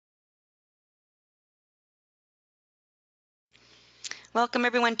Welcome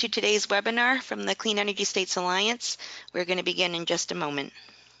everyone to today's webinar from the Clean Energy States Alliance. We're going to begin in just a moment.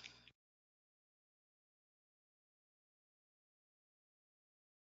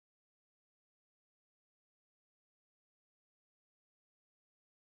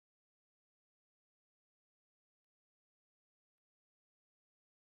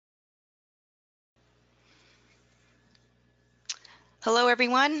 Hello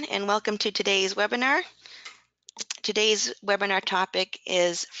everyone and welcome to today's webinar. Today's webinar topic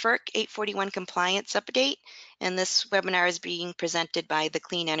is FERC 841 compliance update, and this webinar is being presented by the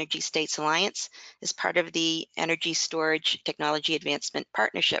Clean Energy States Alliance as part of the Energy Storage Technology Advancement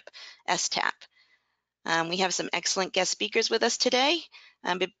Partnership, STAP. We have some excellent guest speakers with us today.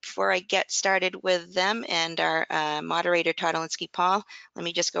 Before I get started with them and our moderator, Todd Olinsky-Paul, let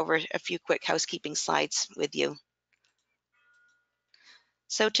me just go over a few quick housekeeping slides with you.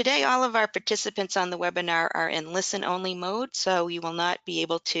 So today, all of our participants on the webinar are in listen-only mode, so you will not be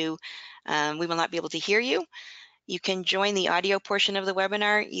able to, we will not be able to hear you. You can join the audio portion of the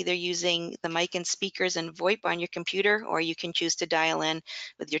webinar either using the mic and speakers and VoIP on your computer, or you can choose to dial in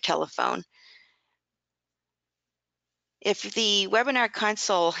with your telephone. If the webinar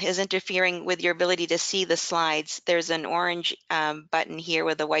console is interfering with your ability to see the slides, there's an orange button here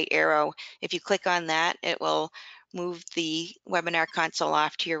with a white arrow. If you click on that, it will move the webinar console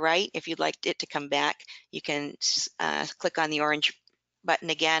off to your right. If you'd like it to come back, you can click on the orange button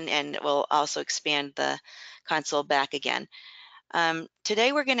again, and it will also expand the console back again.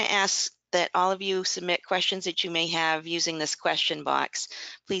 Today we're going to ask that all of you submit questions that you may have using this question box.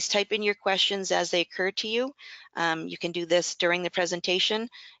 Please type in your questions as they occur to you. You can do this during the presentation.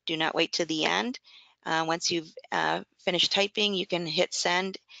 Do not wait to the end. Once you've finished typing, you can hit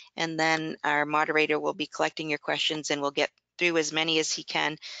send, and then our moderator will be collecting your questions and we'll get through as many as he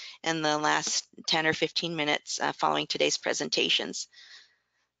can in the last 10 or 15 minutes following today's presentations.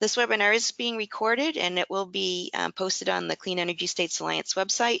 This webinar is being recorded and it will be posted on the Clean Energy States Alliance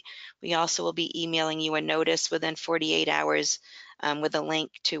website. We also will be emailing you a notice within 48 hours with a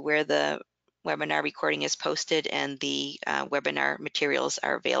link to where the webinar recording is posted and the webinar materials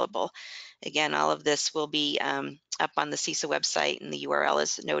are available. Again, all of this will be up on the CISA website, and the URL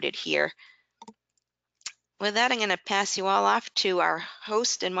is noted here. With that, I'm going to pass you all off to our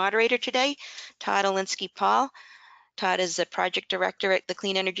host and moderator today, Todd Olinsky-Paul. Todd is the project director at the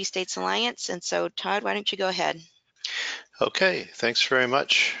Clean Energy States Alliance. And so, Todd, why don't you go ahead? Okay, thanks very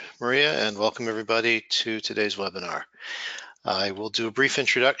much, Maria, and welcome everybody to today's webinar. I will do a brief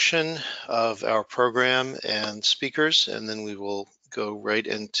introduction of our program and speakers, and then we will go right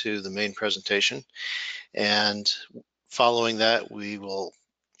into the main presentation. And following that, we will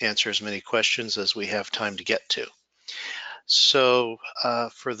answer as many questions as we have time to get to. So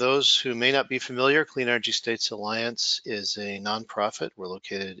for those who may not be familiar, Clean Energy States Alliance is a nonprofit. We're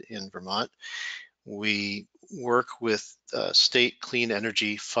located in Vermont. We work with state clean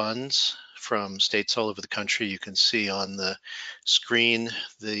energy funds from states all over the country. You can see on the screen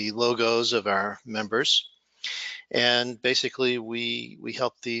the logos of our members. And basically, we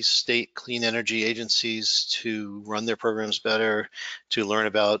help these state clean energy agencies to run their programs better, to learn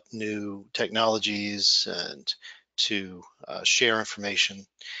about new technologies, and to share information,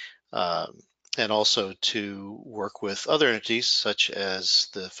 and also to work with other entities such as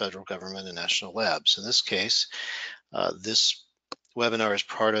the federal government and national labs. In this case, this webinar is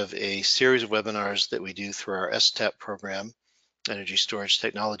part of a series of webinars that we do through our STAP program, Energy Storage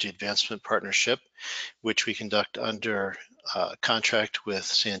Technology Advancement Partnership, which we conduct under contract with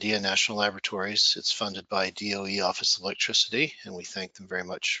Sandia National Laboratories. It's funded by DOE Office of Electricity, and we thank them very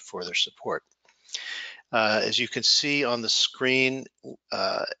much for their support. As you can see on the screen,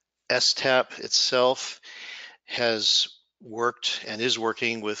 STAP itself has worked and is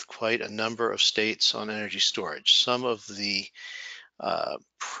working with quite a number of states on energy storage. Some of the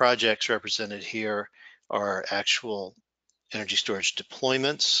projects represented here are actual energy storage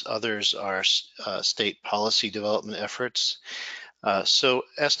deployments. Others are state policy development efforts. So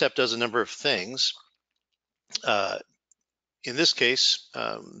STAP does a number of things. In this case,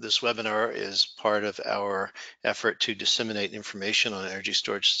 this webinar is part of our effort to disseminate information on energy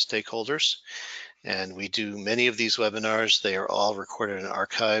storage to stakeholders. And we do many of these webinars. They are all recorded and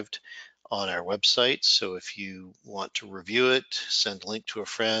archived on our website. So if you want to review it, send a link to a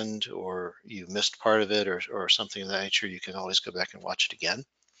friend, or you missed part of it or something of that nature, you can always go back and watch it again.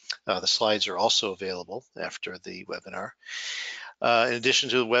 The slides are also available after the webinar. In addition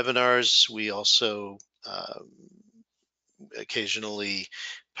to the webinars, we also occasionally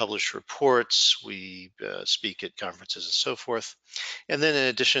publish reports, we speak at conferences and so forth. And then in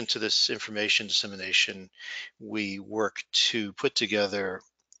addition to this information dissemination, we work to put together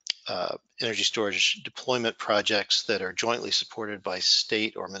energy storage deployment projects that are jointly supported by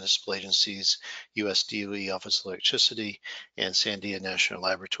state or municipal agencies, US DOE Office of Electricity, and Sandia National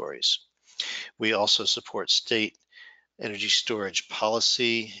Laboratories. We also support state energy storage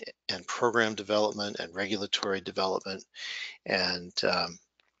policy and program development and regulatory development, and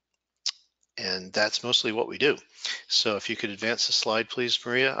that's mostly what we do. So if you could advance the slide, please,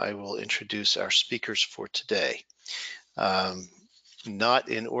 Maria, I will introduce our speakers for today. Not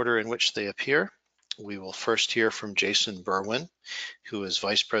in order in which they appear. We will first hear from Jason Burwen, who is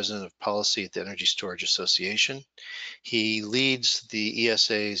Vice President of Policy at the Energy Storage Association. He leads the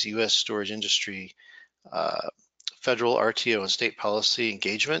ESA's U.S. storage industry federal RTO and state policy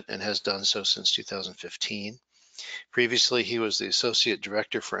engagement and has done so since 2015. Previously, he was the Associate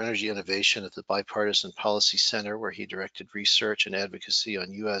Director for Energy Innovation at the Bipartisan Policy Center, where he directed research and advocacy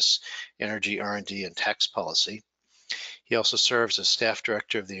on U.S. energy R&D and tax policy. He also serves as Staff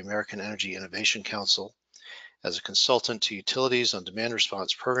Director of the American Energy Innovation Council, as a consultant to utilities on demand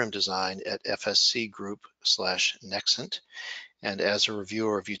response program design at FSC Group/Nexent, and as a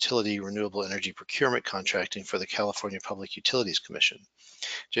reviewer of utility renewable energy procurement contracting for the California Public Utilities Commission.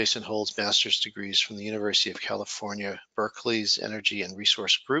 Jason holds master's degrees from the University of California, Berkeley's Energy and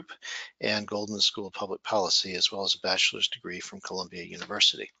Resource Group and Goldman School of Public Policy, as well as a bachelor's degree from Columbia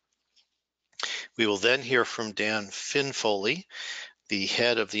University. We will then hear from Dan Finn-Foley, the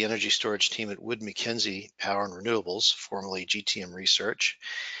head of the energy storage team at Wood Mackenzie Power and Renewables, formerly GTM Research,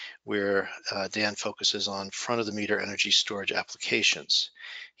 where Dan focuses on front-of-the-meter energy storage applications.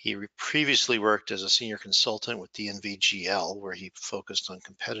 He previously worked as a senior consultant with DNV-GL, where he focused on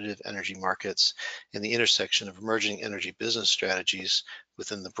competitive energy markets and the intersection of emerging energy business strategies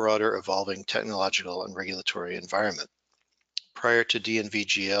within the broader evolving technological and regulatory environment. Prior to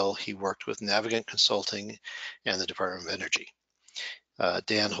DNV-GL, he worked with Navigant Consulting and the Department of Energy.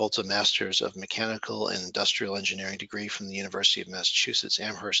 Dan holds a Master's of Mechanical and Industrial Engineering degree from the University of Massachusetts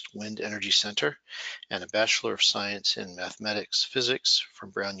Amherst Wind Energy Center and a Bachelor of Science in Mathematics Physics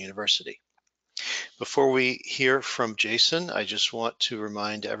from Brown University. Before we hear from Jason, I just want to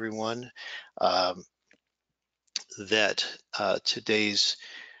remind everyone that today's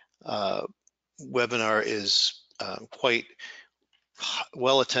webinar is quite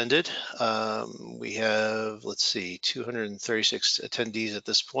well attended. We have, let's see, 236 attendees at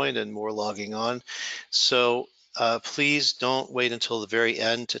this point and more logging on. So please don't wait until the very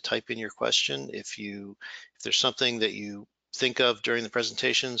end to type in your question. If there's something that you think of during the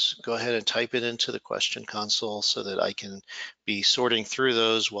presentations, go ahead and type it into the question console so that I can be sorting through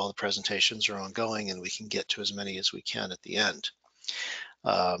those while the presentations are ongoing and we can get to as many as we can at the end.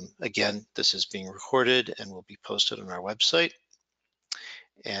 Again, this is being recorded and will be posted on our website.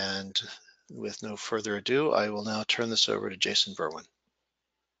 And with no further ado, I will now turn this over to Jason Burwen.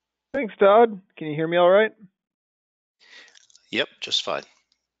 Thanks, Todd. Can you hear me all right? Yep, just fine.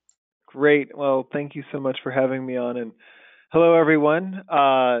 Great. Well, thank you so much for having me on. And hello, everyone.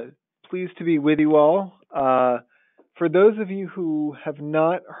 Pleased to be with you all. For those of you who have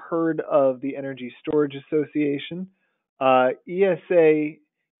not heard of the Energy Storage Association, ESA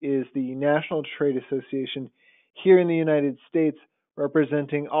is the National Trade Association here in the United States,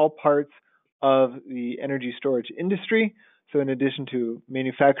 representing all parts of the energy storage industry. So in addition to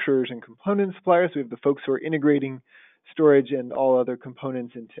manufacturers and component suppliers, we have the folks who are integrating storage and all other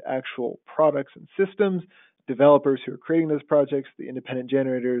components into actual products and systems, developers who are creating those projects, the independent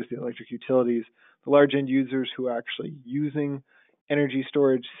generators, the electric utilities, the large end users who are actually using energy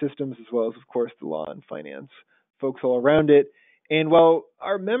storage systems, as well as, of course, the law and finance folks all around it. And while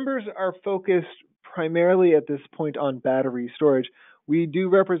our members are focused primarily at this point on battery storage, we do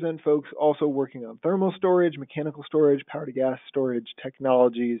represent folks also working on thermal storage, mechanical storage, power to gas storage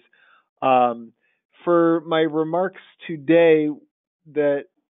technologies. For my remarks today, that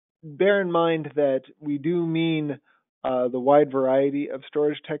bear in mind that we do mean the wide variety of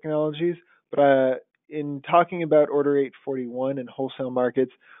storage technologies, but in talking about Order 841 and wholesale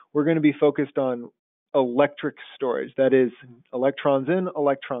markets, we're going to be focused on electric storage. That is, electrons in,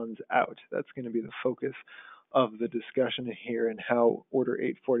 electrons out. That's going to be the focus of the discussion here and how Order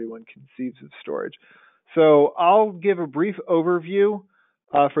 841 conceives of storage. So I'll give a brief overview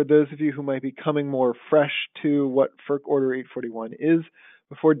for those of you who might be coming more fresh to what FERC Order 841 is,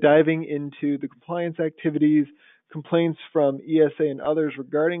 before diving into the compliance activities, complaints from ESA and others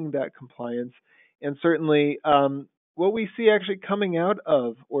regarding that compliance, and certainly what we see actually coming out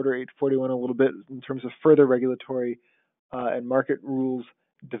of Order 841 a little bit in terms of further regulatory and market rules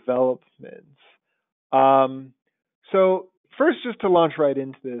developments. So first, just to launch right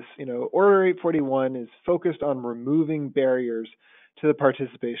into this, Order 841 is focused on removing barriers to the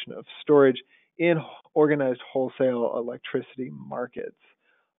participation of storage in organized wholesale electricity markets.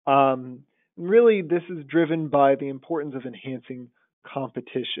 Really, this is driven by the importance of enhancing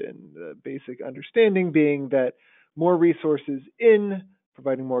competition. The basic understanding being that more resources in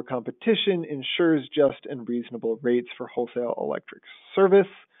providing more competition ensures just and reasonable rates for wholesale electric service.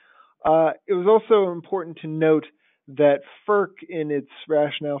 It was also important to note that FERC, in its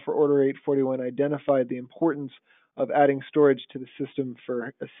rationale for Order 841, identified the importance of adding storage to the system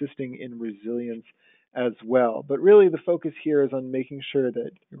for assisting in resilience as well. But really, the focus here is on making sure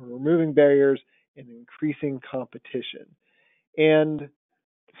that you're removing barriers and increasing competition. And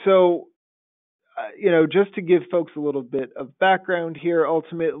so, just to give folks a little bit of background here,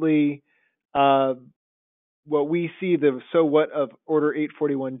 ultimately, what we see the so what of Order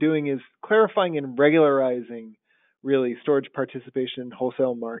 841 doing is clarifying and regularizing really storage participation in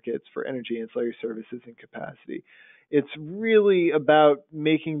wholesale markets for energy ancillary services and capacity. It's really about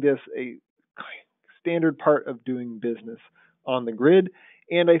making this a standard part of doing business on the grid.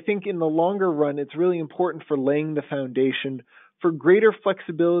 And I think in the longer run, it's really important for laying the foundation for greater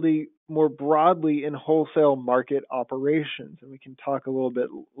flexibility more broadly in wholesale market operations. And we can talk a little bit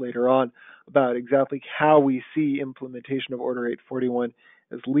later on about exactly how we see implementation of Order 841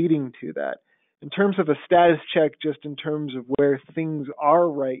 as leading to that. In terms of a status check, just in terms of where things are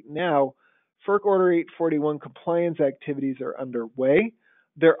right now, FERC Order 841 compliance activities are underway.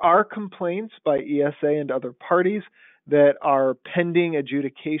 There are complaints by ESA and other parties that are pending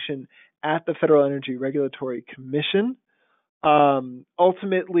adjudication at the Federal Energy Regulatory Commission.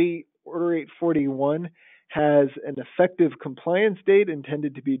 Ultimately, Order 841 has an effective compliance date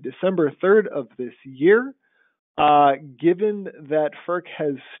intended to be December 3rd of this year. Given that FERC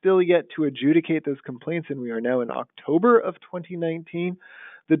has still yet to adjudicate those complaints, and we are now in October of 2019,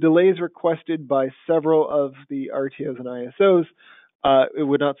 the delays requested by several of the RTOs and ISOs, it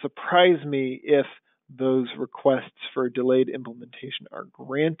would not surprise me if those requests for delayed implementation are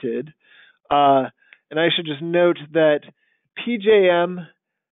granted. And I should just note that PJM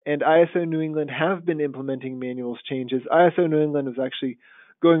and ISO New England have been implementing manuals changes. ISO New England is actually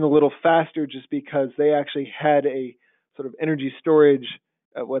going a little faster just because they actually had a sort of energy storage,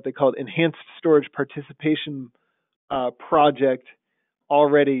 what they called enhanced storage participation project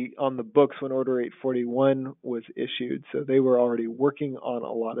already on the books when Order 841 was issued. So they were already working on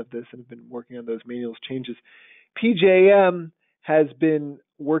a lot of this and have been working on those manuals changes. PJM has been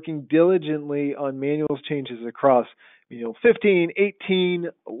working diligently on manuals changes across Manual 15, 18,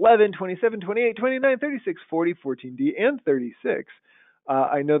 11, 27, 28, 29, 36, 40, 14D, and 36.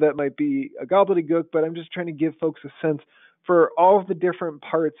 I know that might be a gobbledygook, but I'm just trying to give folks a sense for all of the different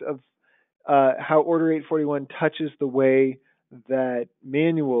parts of how Order 841 touches the way that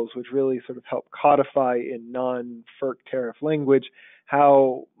manuals, which really sort of help codify in non-FERC tariff language,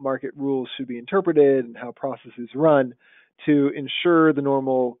 how market rules should be interpreted and how processes run to ensure the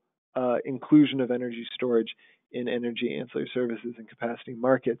normal inclusion of energy storage in energy ancillary services and capacity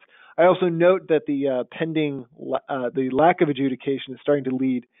markets. I also note that the the lack of adjudication is starting to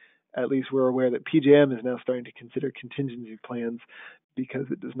lead, at least we're aware that PJM is now starting to consider contingency plans because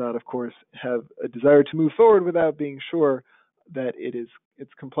it does not, of course, have a desire to move forward without being sure that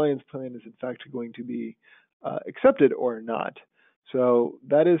its compliance plan is in fact going to be accepted or not. So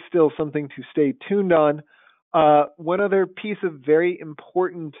that is still something to stay tuned on. One other piece of very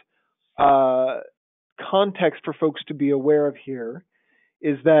important context for folks to be aware of here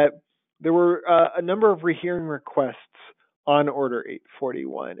is that there were a number of rehearing requests on Order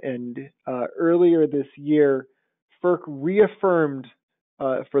 841, and earlier this year, FERC reaffirmed,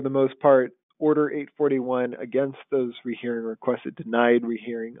 for the most part, Order 841 against those rehearing requests. It denied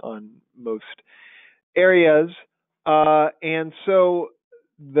rehearing on most areas, and so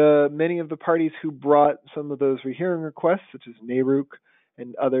many of the parties who brought some of those rehearing requests, such as NARUC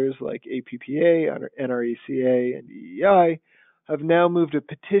and others like APPA, NRECA, and EEI, have now moved a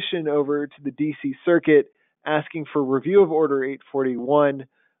petition over to the DC Circuit asking for review of Order 841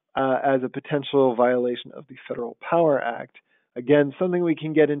 as a potential violation of the Federal Power Act. Again, something we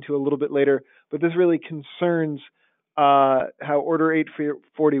can get into a little bit later, but this really concerns how Order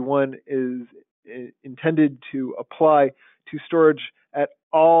 841 is intended to apply to storage at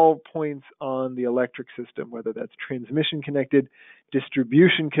all points on the electric system, whether that's transmission connected,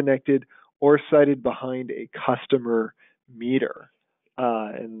 distribution connected, or sited behind a customer meter.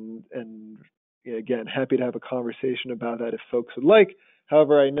 And again, happy to have a conversation about that if folks would like.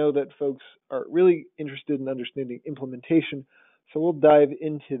 However, I know that folks are really interested in understanding implementation. So we'll dive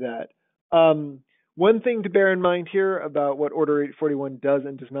into that. One thing to bear in mind here about what Order 841 does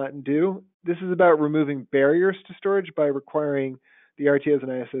and does not do, this is about removing barriers to storage by requiring the RTOs and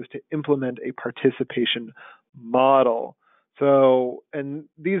ISOs to implement a participation model. So, and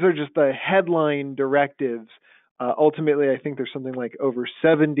these are just the headline directives. Ultimately, I think there's something like over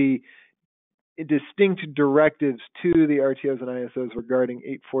 70 distinct directives to the RTOs and ISOs regarding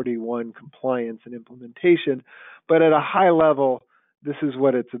 841 compliance and implementation. But at a high level, this is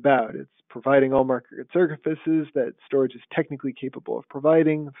what it's about. It's providing all market services that storage is technically capable of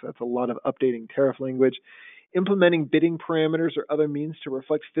providing. So that's a lot of updating tariff language. Implementing bidding parameters or other means to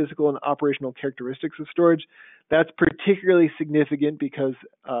reflect physical and operational characteristics of storage. That's particularly significant because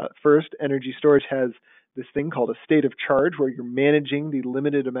first, energy storage has this thing called a state of charge, where you're managing the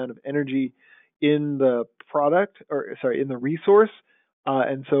limited amount of energy in the in the resource.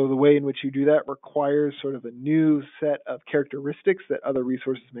 And so the way in which you do that requires sort of a new set of characteristics that other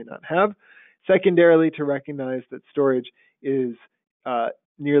resources may not have. Secondarily, to recognize that storage is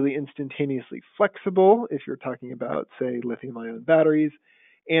nearly instantaneously flexible if you're talking about, say, lithium-ion batteries.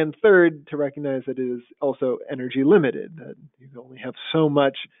 And third, to recognize that it is also energy limited, that you only have so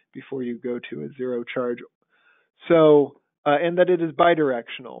much before you go to a zero charge. So, and that it is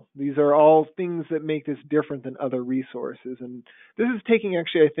bidirectional. These are all things that make this different than other resources. And this is taking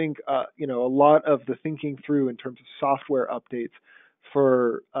actually, I think, a lot of the thinking through in terms of software updates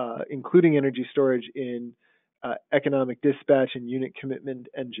for including energy storage in economic dispatch and unit commitment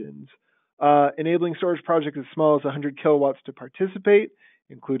engines. Enabling storage projects as small as 100 kilowatts to participate,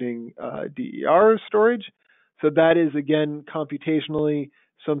 including DER storage. So that is, again, computationally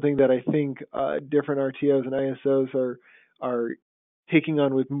something that I think different RTOs and ISOs are taking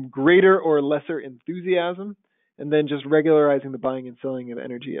on with greater or lesser enthusiasm, and then just regularizing the buying and selling of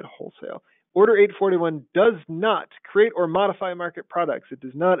energy at wholesale. Order 841 does not create or modify market products. It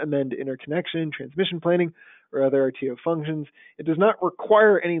does not amend interconnection, transmission planning, or other RTO functions. It does not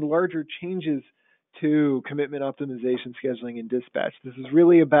require any larger changes to commitment optimization, scheduling, and dispatch. This is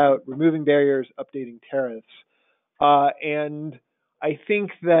really about removing barriers, updating tariffs. And I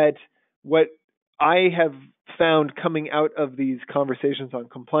think that what I have found coming out of these conversations on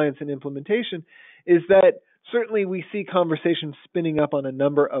compliance and implementation is that certainly we see conversations spinning up on a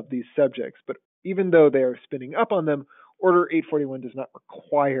number of these subjects, but even though they are spinning up on them, Order 841 does not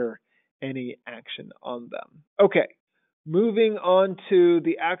require any action on them. Okay, moving on to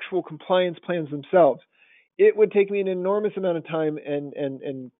the actual compliance plans themselves. It would take me an enormous amount of time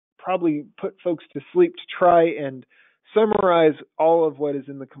and probably put folks to sleep to try and summarize all of what is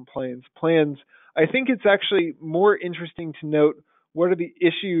in the compliance plans. I think it's actually more interesting to note what are the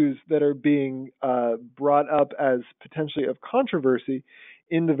issues that are being brought up as potentially of controversy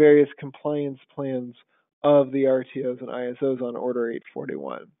in the various compliance plans of the RTOs and ISOs on Order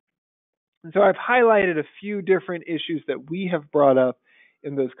 841. And so I've highlighted a few different issues that we have brought up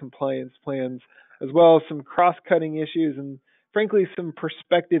in those compliance plans, as well as some cross-cutting issues and frankly some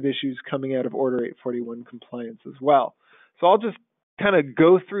perspective issues coming out of Order 841 compliance as well. So I'll just kind of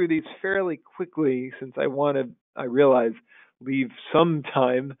go through these fairly quickly since I realize, leave some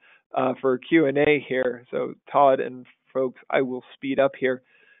time for Q&A here. So Todd and folks, I will speed up here.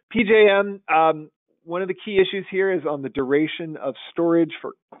 PJM, one of the key issues here is on the duration of storage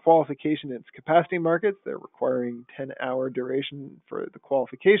for qualification in its capacity markets. They're requiring 10-hour duration for the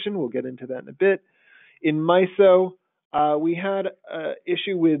qualification. We'll get into that in a bit. In MISO, we had an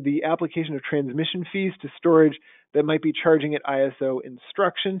issue with the application of transmission fees to storage that might be charging at ISO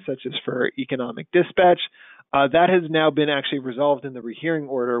instruction, such as for economic dispatch. That has now been actually resolved in the rehearing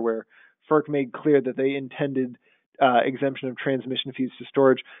order, where FERC made clear that they intended exemption of transmission fees to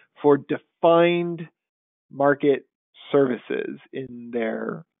storage for defined market services in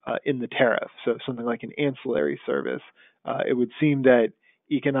the tariff. So something like an ancillary service. It would seem that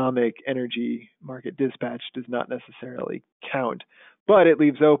economic energy market dispatch does not necessarily count, but it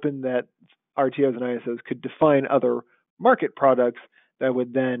leaves open that RTOs and ISOs could define other market products that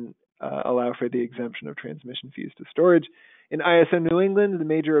would then allow for the exemption of transmission fees to storage. In ISO New England, the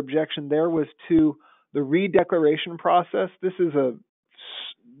major objection there was to the redeclaration process. This is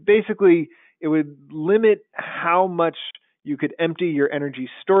basically, it would limit how much you could empty your energy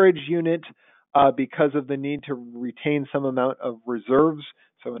storage unit because of the need to retain some amount of reserves.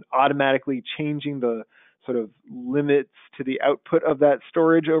 So automatically changing the sort of limits to the output of that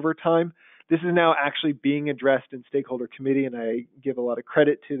storage over time. This is now actually being addressed in stakeholder committee, and I give a lot of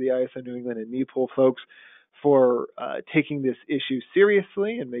credit to the ISO New England and NEPOL folks for taking this issue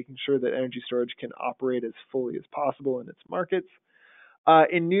seriously and making sure that energy storage can operate as fully as possible in its markets.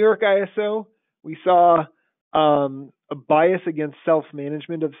 In New York ISO, we saw a bias against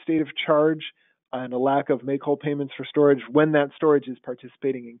self-management of state of charge, and a lack of make-whole payments for storage when that storage is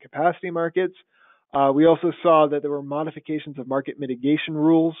participating in capacity markets. We also saw that there were modifications of market mitigation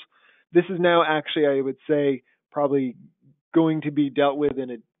rules. This is now actually, I would say, probably going to be dealt with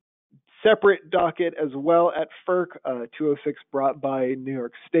in a separate docket as well at FERC, 206 brought by New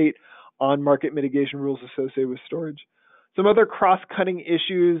York State on market mitigation rules associated with storage. Some other cross-cutting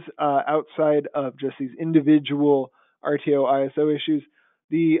issues outside of just these individual RTO ISO issues,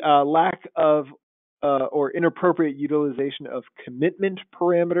 the lack of or inappropriate utilization of commitment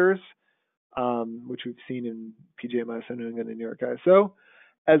parameters, which we've seen in PJM ISO New England and New York ISO,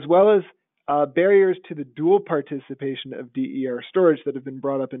 as well as barriers to the dual participation of DER storage that have been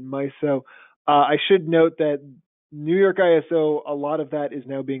brought up in MISO. I should note that New York ISO, a lot of that is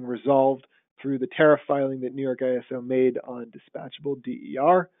now being resolved through the tariff filing that New York ISO made on dispatchable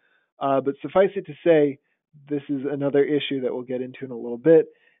DER. But suffice it to say, this is another issue that we'll get into in a little bit.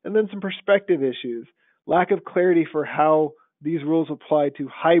 And then some perspective issues. Lack of clarity for how these rules apply to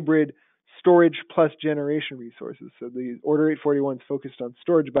hybrid storage plus generation resources. So the Order 841 is focused on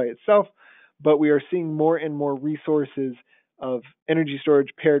storage by itself, but we are seeing more and more resources of energy storage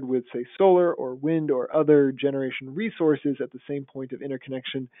paired with, say, solar or wind or other generation resources at the same point of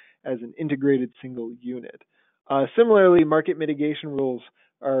interconnection as an integrated single unit. Similarly, market mitigation rules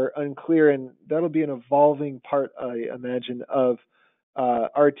are unclear, and that'll be an evolving part, I imagine, of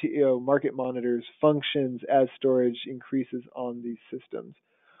RTO market monitors functions as storage increases on these systems.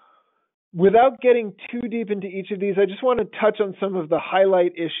 Without getting too deep into each of these, I just want to touch on some of the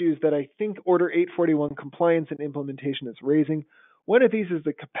highlight issues that I think Order 841 compliance and implementation is raising. One of these is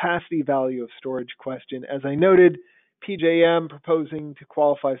the capacity value of storage question. As I noted, PJM proposing to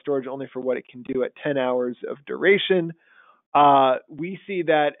qualify storage only for what it can do at 10 hours of duration. We see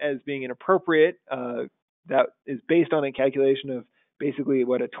that as being inappropriate. That is based on a calculation of basically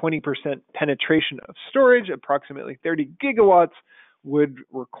what a 20% penetration of storage, approximately 30 gigawatts, would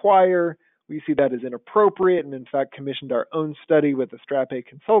require. We see that as inappropriate, and in fact commissioned our own study with Astrape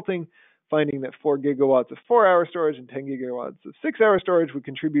Consulting, finding that 4 gigawatts of 4-hour storage and 10 gigawatts of 6-hour storage would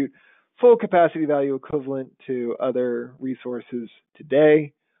contribute full capacity value equivalent to other resources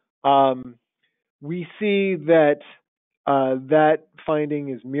today. We see that that finding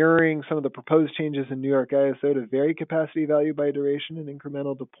is mirroring some of the proposed changes in New York ISO to vary capacity value by duration and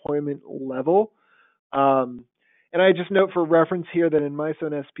incremental deployment level. And I just note for reference here that in MISO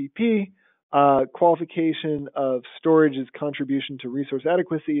and SPP, qualification of storage's contribution to resource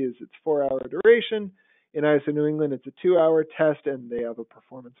adequacy is its 4-hour duration. In ISO New England, it's a 2-hour test, and they have a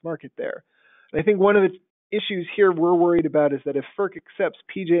performance market there. And I think one of the issues here we're worried about is that if FERC accepts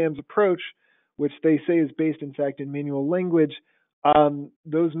PJM's approach, which they say is based, in fact, in manual language,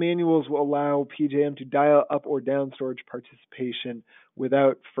 those manuals will allow PJM to dial up or down storage participation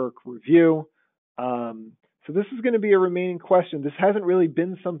without FERC review. So this is going to be a remaining question. This hasn't really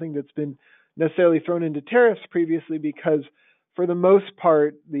been something that's been necessarily thrown into tariffs previously because, for the most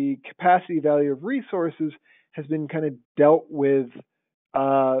part, the capacity value of resources has been kind of dealt with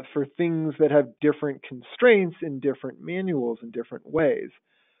for things that have different constraints in different manuals in different ways.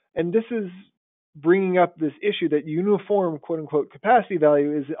 And this is bringing up this issue that uniform, quote-unquote, capacity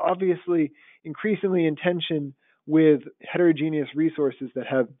value is obviously increasingly in tension with heterogeneous resources that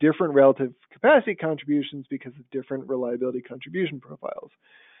have different relative capacity contributions because of different reliability contribution profiles.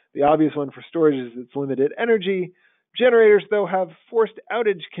 The obvious one for storage is its limited energy. Generators, though, have forced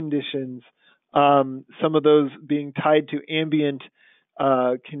outage conditions, some of those being tied to ambient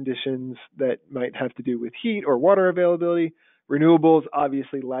conditions that might have to do with heat or water availability. Renewables,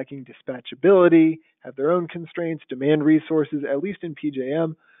 obviously lacking dispatchability, have their own constraints. Demand resources, at least in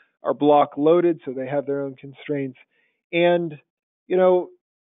PJM, are block loaded, so they have their own constraints. And, you know,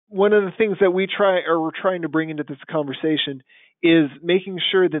 one of the things that we're trying to bring into this conversation is making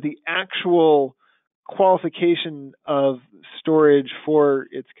sure that the actual qualification of storage for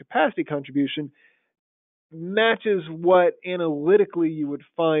its capacity contribution matches what analytically you would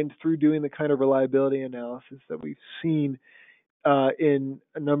find through doing the kind of reliability analysis that we've seen in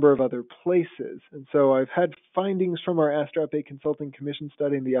a number of other places. And so I've had findings from our Astrape Consulting Commission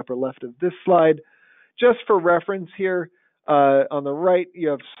study in the upper left of this slide. Just for reference here, on the right, you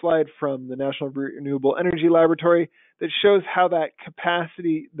have a slide from the National Renewable Energy Laboratory that shows how that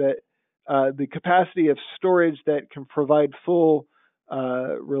capacity, the capacity of storage that can provide full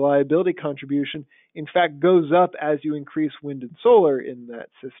reliability contribution, in fact, goes up as you increase wind and solar in that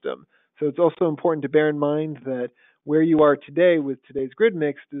system. So it's also important to bear in mind that where you are today with today's grid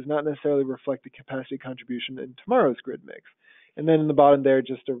mix does not necessarily reflect the capacity contribution in tomorrow's grid mix. And then in the bottom there,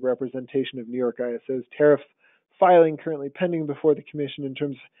 just a representation of New York ISO's tariff filing currently pending before the commission in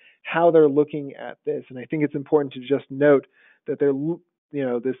terms of how they're looking at this. And I think it's important to just note that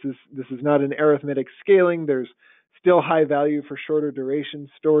this is not an arithmetic scaling. There's still high value for shorter duration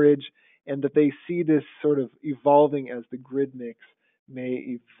storage, and that they see this sort of evolving as the grid mix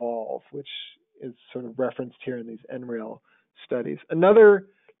may evolve, which is sort of referenced here in these NREL studies. Another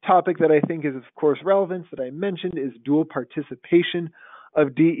topic that I think is of course relevant that I mentioned is dual participation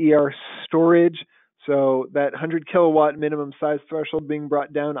of DER storage. So that 100 kilowatt minimum size threshold being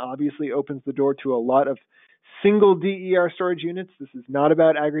brought down obviously opens the door to a lot of single DER storage units. This is not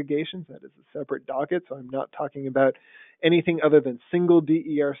about aggregations. That is a separate docket. So I'm not talking about anything other than single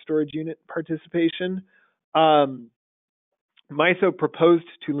DER storage unit participation. MISO proposed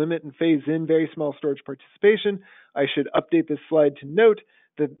to limit and phase in very small storage participation. I should update this slide to note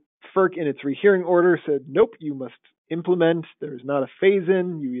that FERC in its rehearing order said, nope, you must implement. There is not a phase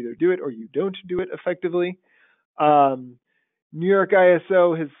in. You either do it or you don't do it effectively. New York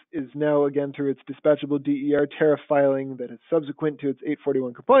ISO is now again through its dispatchable DER tariff filing that is subsequent to its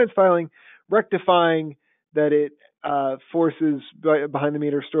 841 compliance filing, rectifying that it forces behind the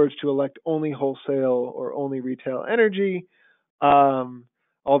meter storage to elect only wholesale or only retail energy.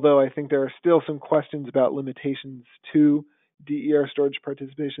 Although I think there are still some questions about limitations to DER storage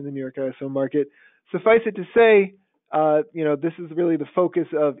participation in the New York ISO market. Suffice it to say, this is really the focus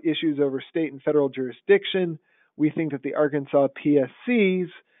of issues over state and federal jurisdiction. We think that the Arkansas PSC's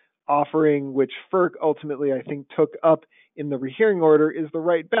offering, which FERC ultimately, I think, took up in the rehearing order, is the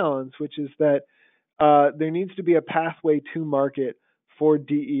right balance, which is that there needs to be a pathway to market for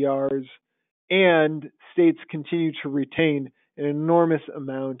DERs, and states continue to retain an enormous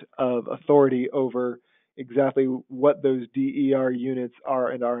amount of authority over exactly what those DER units are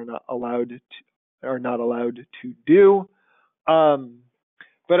and are not allowed to do.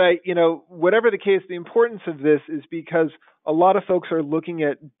 But whatever the case, the importance of this is because a lot of folks are looking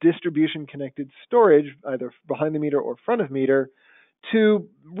at distribution connected storage, either behind the meter or front of meter, to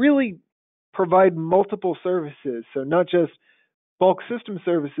really provide multiple services. So not just bulk system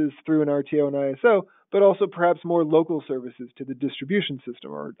services through an RTO and ISO, but also perhaps more local services to the distribution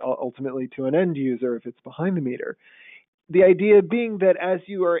system or ultimately to an end user if it's behind the meter. The idea being that as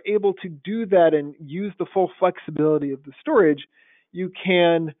you are able to do that and use the full flexibility of the storage, you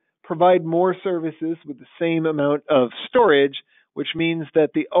can provide more services with the same amount of storage, which means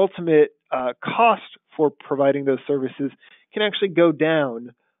that the ultimate cost for providing those services can actually go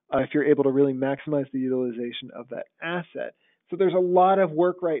down if you're able to really maximize the utilization of that asset. So there's a lot of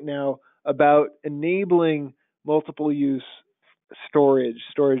work right now about enabling multiple use storage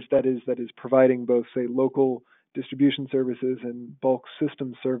that is providing both, say, local distribution services and bulk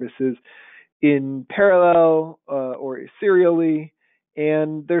system services in parallel or serially.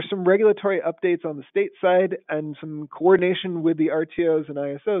 And there's some regulatory updates on the state side and some coordination with the RTOs and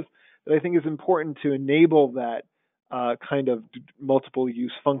ISOs that I think is important to enable that kind of multiple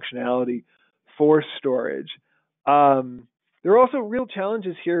use functionality for storage. There are also real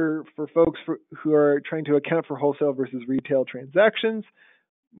challenges here for folks who are trying to account for wholesale versus retail transactions,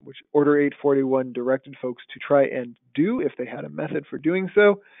 which Order 841 directed folks to try and do if they had a method for doing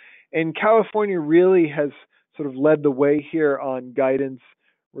so. And California really has sort of led the way here on guidance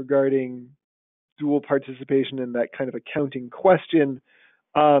regarding dual participation in that kind of accounting question.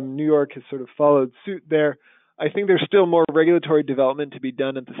 New York has sort of followed suit there. I think there's still more regulatory development to be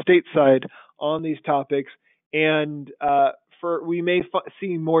done at the state side on these topics, and we may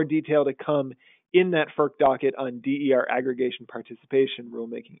see more detail to come in that FERC docket on DER aggregation participation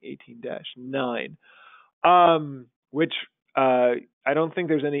rulemaking 18-9, which I don't think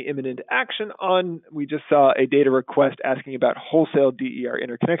there's any imminent action on. We just saw a data request asking about wholesale DER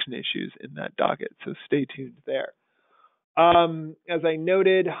interconnection issues in that docket, so stay tuned there. As I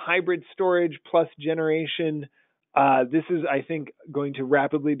noted, hybrid storage plus generation. This is, I think, going to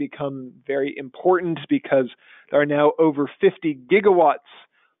rapidly become very important because there are now over 50 gigawatts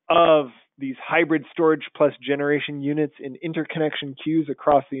of these hybrid storage plus generation units in interconnection queues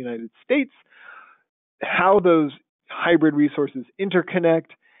across the United States. How those hybrid resources interconnect,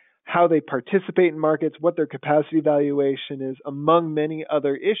 how they participate in markets, what their capacity valuation is, among many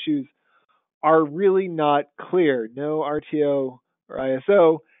other issues, are really not clear. No RTO or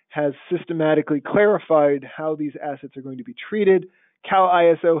ISO has systematically clarified how these assets are going to be treated. Cal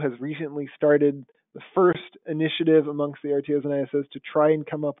ISO has recently started the first initiative amongst the RTOs and ISOs to try and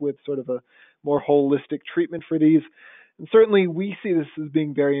come up with sort of a more holistic treatment for these. And certainly we see this as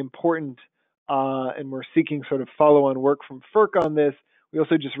being very important, and we're seeking sort of follow-on work from FERC on this. We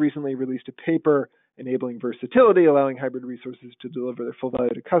also just recently released a paper, enabling versatility, allowing hybrid resources to deliver their full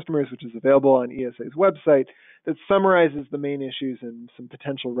value to customers, which is available on ESA's website, that summarizes the main issues and some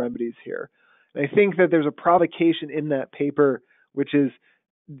potential remedies here. And I think that there's a provocation in that paper, which is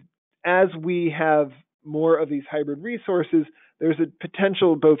as we have more of these hybrid resources, there's a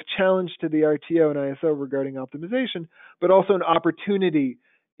potential both challenge to the RTO and ISO regarding optimization, but also an opportunity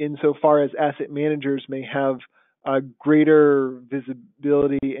insofar as asset managers may have a greater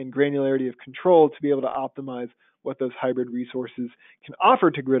visibility and granularity of control to be able to optimize what those hybrid resources can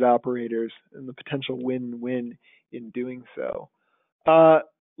offer to grid operators and the potential win-win in doing so.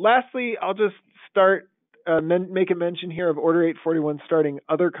 Lastly, I'll just make a mention here of Order 841 starting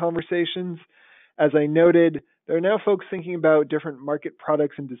other conversations. As I noted, there are now folks thinking about different market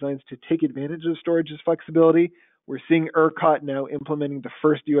products and designs to take advantage of storage's flexibility. We're seeing ERCOT now implementing the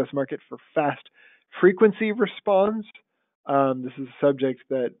first U.S. market for fast frequency response. This is a subject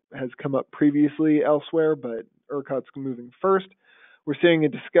that has come up previously elsewhere, but ERCOT's moving first. We're seeing a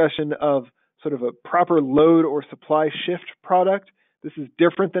discussion of sort of a proper load or supply shift product. This is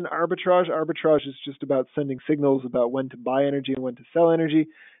different than arbitrage. Arbitrage is just about sending signals about when to buy energy and when to sell energy.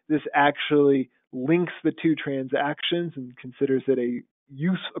 This actually links the two transactions and considers it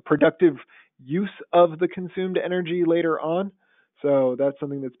a productive use of the consumed energy later on. So that's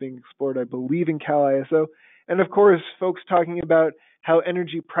something that's being explored, I believe, in Cal ISO. And of course, folks talking about how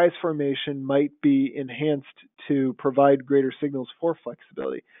energy price formation might be enhanced to provide greater signals for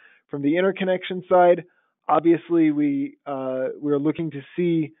flexibility. From the interconnection side, obviously we're looking to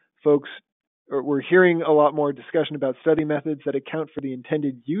see folks, or we're hearing a lot more discussion about study methods that account for the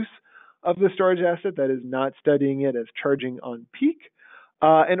intended use of the storage asset, that is not studying it as charging on peak.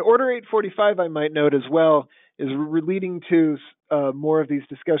 And Order 845, I might note as well, is leading to more of these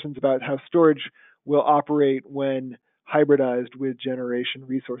discussions about how storage will operate when hybridized with generation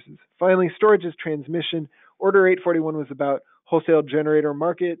resources. Finally, storage as transmission. Order 841 was about wholesale generator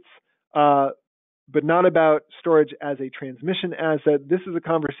markets, but not about storage as a transmission asset. This is a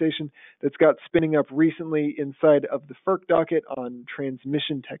conversation that's got spinning up recently inside of the FERC docket on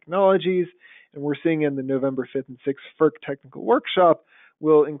transmission technologies. And we're seeing in the November 5th and 6th FERC technical workshop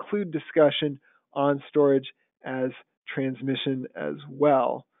will include discussion on storage as transmission as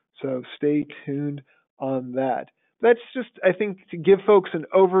well. So stay tuned on that. That's just, I think, to give folks an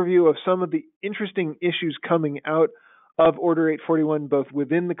overview of some of the interesting issues coming out of Order 841, both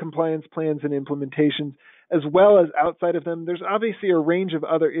within the compliance plans and implementations, as well as outside of them. There's obviously a range of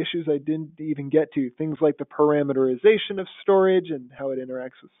other issues I didn't even get to, things like the parameterization of storage and how it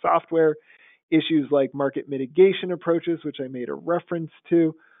interacts with software, issues like market mitigation approaches, which I made a reference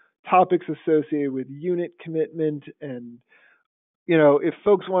to, topics associated with unit commitment. And, if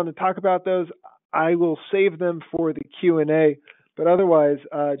folks want to talk about those, I will save them for the Q&A. But otherwise,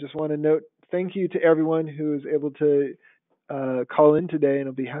 I just want to note thank you to everyone who is able to call in today, and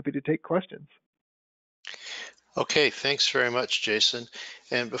I'll be happy to take questions. Okay, thanks very much, Jason.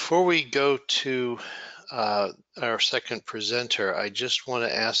 And before we go to our second presenter, I just want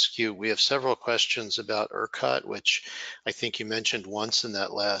to ask you, we have several questions about ERCOT, which I think you mentioned once in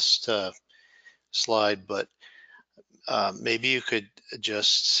that last slide, but maybe you could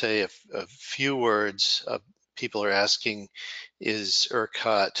just say a few words. People are asking, is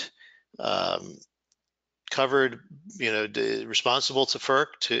ERCOT covered, responsible to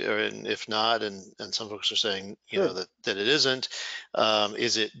FERC, and if not, and some folks are saying, Sure. that it isn't.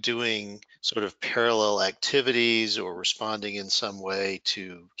 Is it doing sort of parallel activities or responding in some way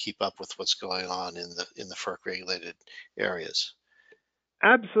to keep up with what's going on in the FERC regulated areas?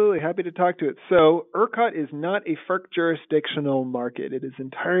 Absolutely, happy to talk to it. So ERCOT is not a FERC jurisdictional market. It is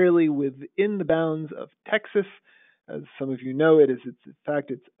entirely within the bounds of Texas. As some of you know, it is in fact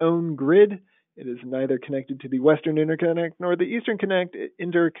its own grid. It is neither connected to the Western Interconnect nor the Eastern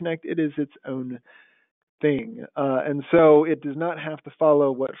Interconnect. It is its own thing. And so it does not have to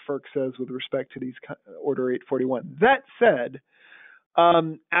follow what FERC says with respect to these Order 841. That said,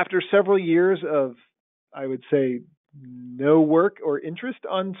 after several years of, I would say, no work or interest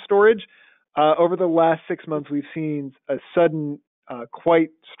on storage, over the last 6 months, we've seen a sudden, quite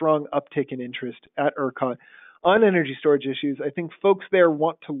strong uptick in interest at ERCOT on energy storage issues. I think folks there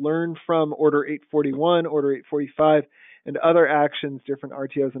want to learn from Order 841, Order 845, and other actions different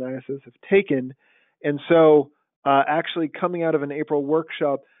RTOs and ISOs have taken. And so actually coming out of an April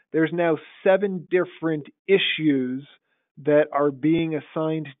workshop, there's now 7 different issues that are being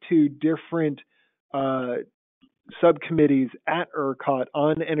assigned to different subcommittees at ERCOT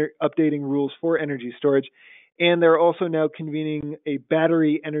on updating rules for energy storage. And they're also now convening a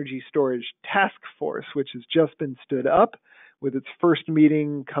battery energy storage task force, which has just been stood up, with its first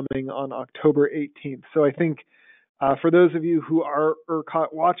meeting coming on October 18th. So I think for those of you who are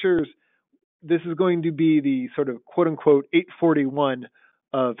ERCOT watchers, this is going to be the sort of quote-unquote 841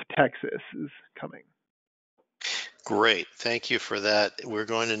 of Texas is coming. Great, thank you for that. We're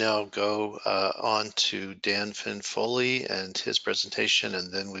going to now go on to Dan Finn-Foley and his presentation,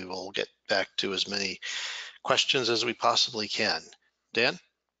 and then we will get back to as many questions as we possibly can. Dan?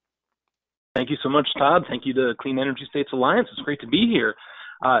 Thank you so much, Todd. Thank you to Clean Energy States Alliance. It's great to be here.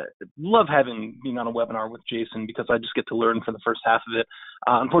 Love being on a webinar with Jason because I just get to learn for the first half of it.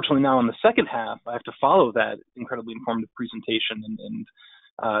 Unfortunately, now in the second half, I have to follow that incredibly informative presentation and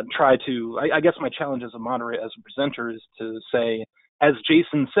try to, I guess my challenge as a moderator, as a presenter, is to say, as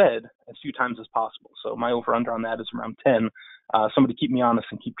Jason said, as few times as possible. So my over-under on that is around 10. Somebody keep me honest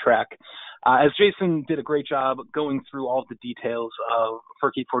and keep track. As Jason did a great job going through all of the details of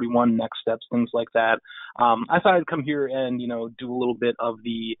FERC 841, next steps, things like that, I thought I'd come here and, do a little bit of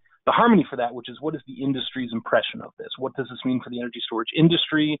the harmony for that, which is what is the industry's impression of this? What does this mean for the energy storage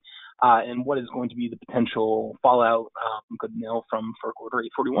industry? And what is going to be the potential fallout, good and ill, from FERC Order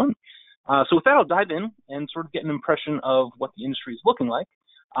 841? So with that, I'll dive in and sort of get an impression of what the industry is looking like.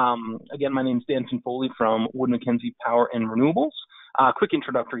 Again, my name is Dan Finn-Foley from Wood Mackenzie Power and Renewables. Quick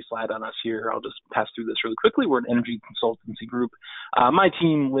introductory slide on us here. I'll just pass through this really quickly. We're an energy consultancy group. My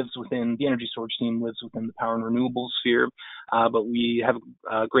team lives within, the energy storage team lives within the power and renewables sphere, but we have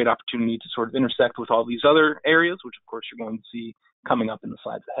a great opportunity to sort of intersect with all these other areas, which of course you're going to see coming up in the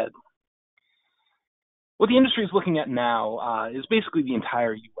slides ahead. What the industry is looking at now is basically the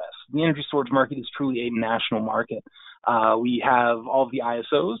entire U.S. The energy storage market is truly a national market. We have all of the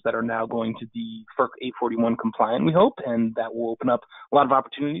ISOs that are now going to be FERC 841 compliant, we hope, and that will open up a lot of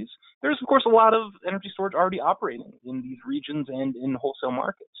opportunities. There's, of course, a lot of energy storage already operating in these regions and in wholesale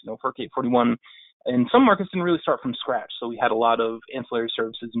markets. FERC 841 in some markets didn't really start from scratch, so we had a lot of ancillary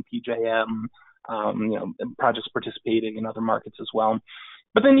services in PJM, projects participating in other markets as well.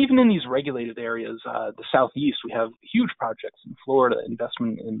 But then even in these regulated areas, the Southeast, we have huge projects in Florida,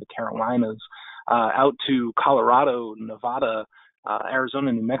 investment in the Carolinas, out to Colorado, Nevada,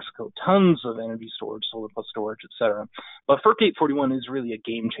 Arizona, New Mexico, tons of energy storage, solar plus storage, et cetera. But FERC 841 is really a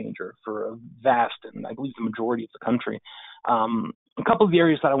game changer for a vast, and I believe the majority of the country. A couple of the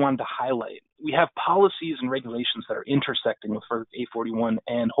areas that I wanted to highlight, we have policies and regulations that are intersecting with FERC 841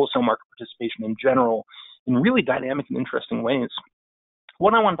 and wholesale market participation in general in really dynamic and interesting ways.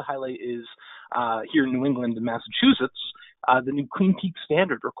 What I wanted to highlight is here in New England and Massachusetts, the new Clean Peak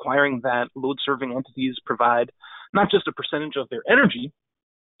standard requiring that load-serving entities provide not just a percentage of their energy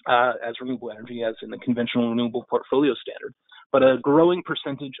as renewable energy, as in the conventional renewable portfolio standard, but a growing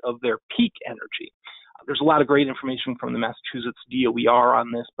percentage of their peak energy. There's a lot of great information from the Massachusetts DOER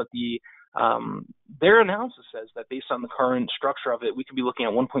on this, but their analysis says that based on the current structure of it, we could be looking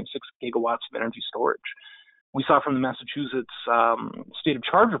at 1.6 gigawatts of energy storage. We saw from the Massachusetts State of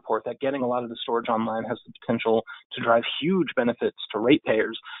Charge report that getting a lot of the storage online has the potential to drive huge benefits to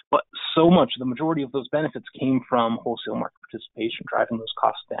ratepayers, but the majority of those benefits came from wholesale market participation, driving those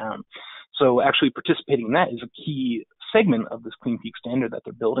costs down. So actually participating in that is a key segment of this Clean Peak standard that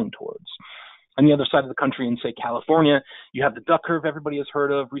they're building towards. On the other side of the country, in, say, California, you have the duck curve everybody has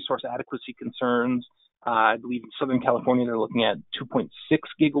heard of, resource adequacy concerns. I believe in Southern California, they're looking at 2.6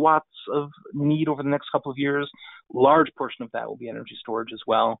 gigawatts of need over the next couple of years. Large portion of that will be energy storage as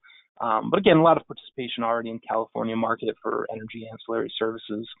well. But again, a lot of participation already in California market for energy ancillary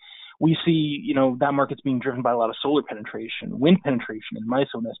services. We see, that market's being driven by a lot of solar penetration, wind penetration, and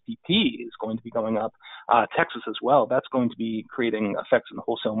MISO and SPP is going to be going up. Texas as well. That's going to be creating effects in the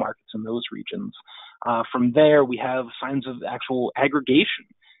wholesale markets in those regions. From there, we have signs of actual aggregation.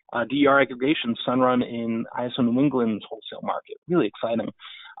 DER aggregation, Sunrun in ISO New England's wholesale market. Really exciting.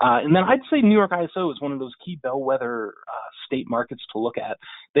 And then I'd say New York ISO is one of those key bellwether state markets to look at.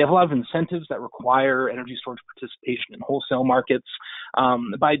 They have a lot of incentives that require energy storage participation in wholesale markets.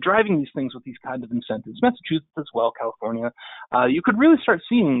 By driving these things with these kinds of incentives, Massachusetts as well, California, you could really start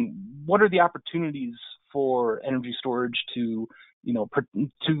seeing what are the opportunities for energy storage to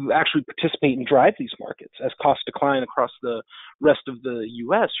actually participate and drive these markets. As costs decline across the rest of the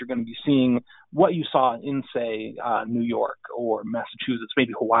U.S., you're going to be seeing what you saw in, say, New York or Massachusetts,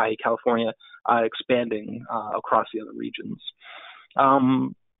 maybe Hawaii, California, expanding across the other regions.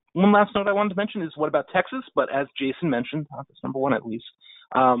 One last note I wanted to mention is what about Texas? But as Jason mentioned, that's number one at least,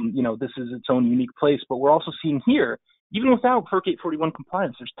 this is its own unique place. But we're also seeing here, even without FERC 841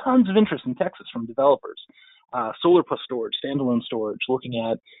 compliance, there's tons of interest in Texas from developers. Solar plus storage, standalone storage, looking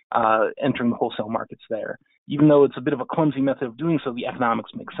at entering the wholesale markets there. Even though it's a bit of a clumsy method of doing so, the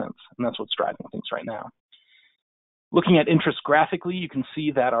economics make sense, and that's what's driving things right now. Looking at interest graphically, you can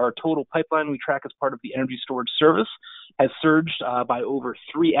see that our total pipeline we track as part of the energy storage service has surged by over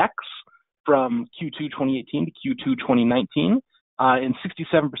 3x from Q2 2018 to Q2 2019, and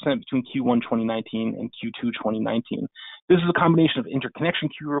 67% between Q1 2019 and Q2 2019. This is a combination of interconnection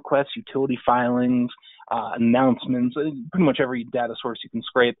queue requests, utility filings, announcements, pretty much every data source you can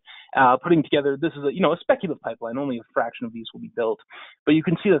scrape. Putting together, this is a speculative pipeline. Only a fraction of these will be built, but you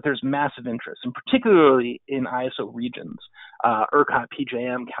can see that there's massive interest, and particularly in ISO regions, ERCOT,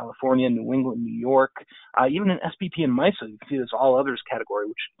 PJM, California, New England, New York, even in SPP and MISO. You can see this all others category,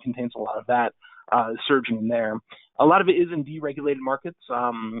 which contains a lot of that. Surging in there. A lot of it is in deregulated markets.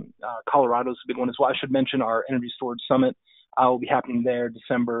 Colorado's a big one as well. I should mention our Energy Storage Summit will be happening there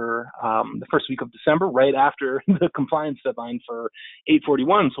December, the first week of December, right after the compliance deadline for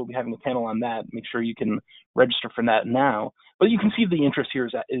 841. So we'll be having a panel on that. Make sure you can register for that now. But you can see the interest here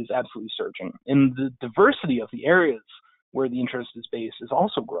is absolutely surging. And the diversity of the areas where the interest is based is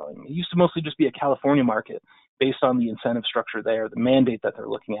also growing. It used to mostly just be a California market based on the incentive structure there, the mandate that they're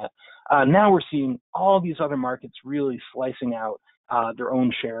looking at. Now we're seeing all these other markets really slicing out their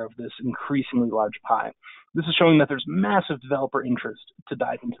own share of this increasingly large pie. This is showing that there's massive developer interest to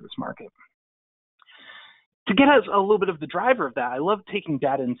dive into this market. To get us a little bit of the driver of that, I love taking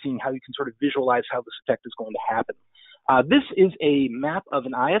data and seeing how you can sort of visualize how this effect is going to happen. This is a map of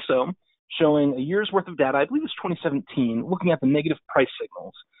an ISO showing a year's worth of data. I believe it's 2017, looking at the negative price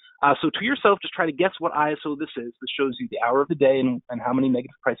signals. So to yourself, just try to guess what ISO this is. This shows you the hour of the day and how many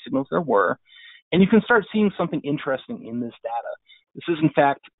negative price signals there were. And you can start seeing something interesting in this data. This is, in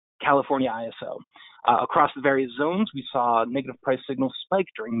fact, California ISO. Across the various zones, we saw negative price signals spike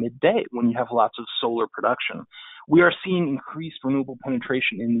during midday when you have lots of solar production. We are seeing increased renewable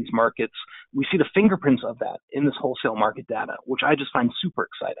penetration in these markets. We see the fingerprints of that in this wholesale market data, which I just find super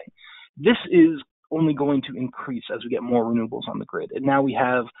exciting. This is only going to increase as we get more renewables on the grid. And now we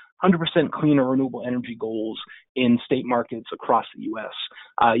have 100% cleaner renewable energy goals in state markets across the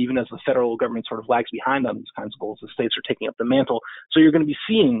U.S., even as the federal government sort of lags behind on these kinds of goals. The states are taking up the mantle. So you're going to be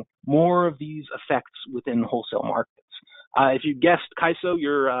seeing more of these effects within wholesale markets. If you guessed CAISO,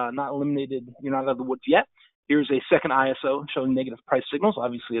 you're not eliminated, you're not out of the woods yet. Here's a second ISO showing negative price signals,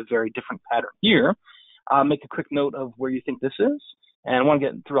 obviously a very different pattern here. Make a quick note of where you think this is. And I want to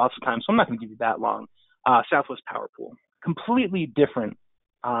get through lots of time, so I'm not going to give you that long. Southwest Power Pool, completely different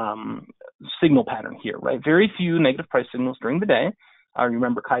signal pattern here, right? Very few negative price signals during the day.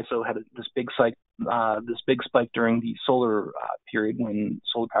 Remember, CAISO had this big spike during the solar period when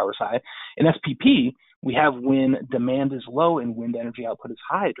solar power is high. In SPP, we have when demand is low and wind energy output is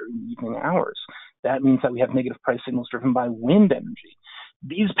high during the evening hours. That means that we have negative price signals driven by wind energy.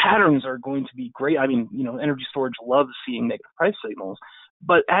 These patterns are going to be great. I mean, energy storage loves seeing negative price signals,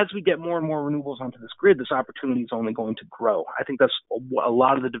 but as we get more and more renewables onto this grid, this opportunity is only going to grow. I think that's what a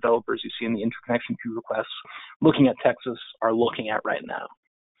lot of the developers you see in the interconnection queue requests looking at Texas are looking at right now.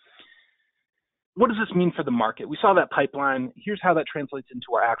 What does this mean for the market? We saw that pipeline. Here's how that translates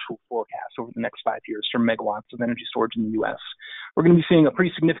into our actual forecast over the next 5 years for megawatts of energy storage in the U.S. We're going to be seeing a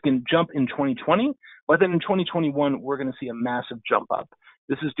pretty significant jump in 2020, but then in 2021, we're going to see a massive jump up.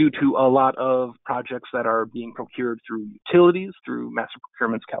 This is due to a lot of projects that are being procured through utilities, through master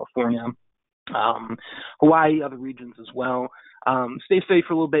procurements, California, Hawaii, other regions as well. Stays steady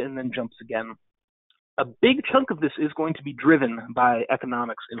for a little bit and then jumps again. A big chunk of this is going to be driven by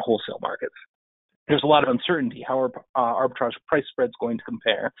economics in wholesale markets. There's a lot of uncertainty. How are arbitrage price spreads going to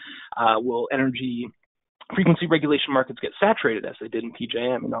compare? Will energy frequency regulation markets get saturated as they did in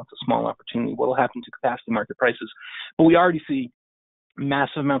PJM? It's a small opportunity. What will happen to capacity market prices? But we already see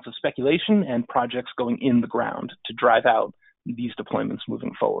massive amounts of speculation and projects going in the ground to drive out these deployments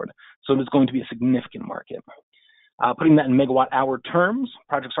moving forward. So it is going to be a significant market. Putting that in megawatt hour terms,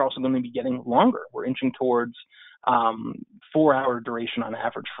 projects are also going to be getting longer. We're inching towards 4-hour duration on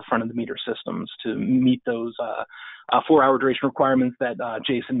average for front of the meter systems to meet those 4-hour duration requirements that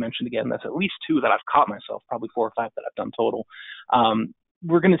Jason mentioned. Again, that's at least 2 that I've caught myself, probably 4 or 5 that I've done total.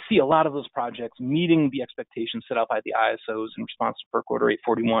 We're going to see a lot of those projects meeting the expectations set out by the ISOs in response to FERC Order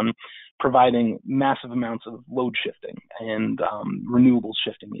 841, providing massive amounts of load shifting and renewables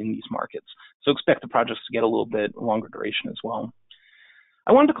shifting in these markets. So expect the projects to get a little bit longer duration as well.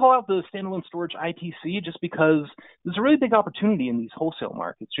 I wanted to call out the standalone storage ITC just because there's a really big opportunity in these wholesale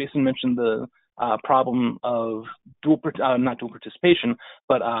markets. Jason mentioned the problem of not dual participation,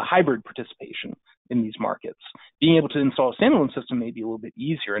 but hybrid participation. in these markets. Being able to install a standalone system may be a little bit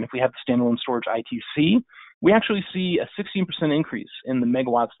easier. And if we have the standalone storage ITC, we actually see a 16% increase in the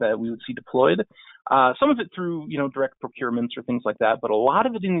megawatts that we would see deployed. Some of it through, direct procurements or things like that, but a lot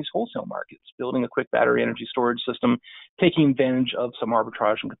of it in these wholesale markets, building a quick battery energy storage system, taking advantage of some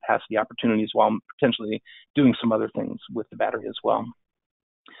arbitrage and capacity opportunities while potentially doing some other things with the battery as well.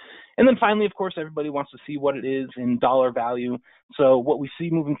 And then finally, of course, everybody wants to see what it is in dollar value. So what we see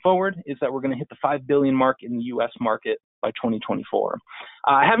moving forward is that we're going to hit the $5 billion mark in the U.S. market by 2024.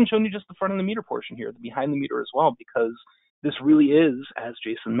 I haven't shown you just the front of the meter portion here, the behind the meter as well, because this really is, as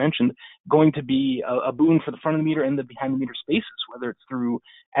Jason mentioned, going to be a boon for the front of the meter and the behind the meter spaces, whether it's through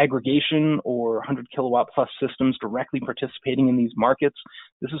aggregation or 100 kilowatt plus systems directly participating in these markets.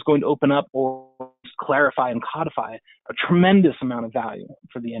 This is going to open up or clarify and codify a tremendous amount of value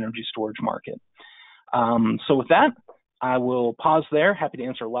for the energy storage market. So with that, I will pause there. Happy to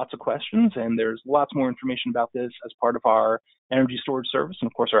answer lots of questions, and there's lots more information about this as part of our energy storage service and,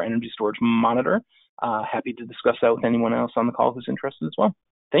 of course, our energy storage monitor. Happy to discuss that with anyone else on the call who's interested as well.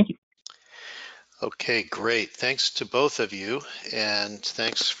 Thank you. Okay, great. Thanks to both of you, and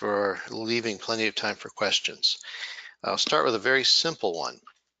thanks for leaving plenty of time for questions. I'll start with a very simple one.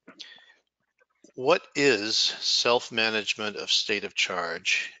 What is self-management of state of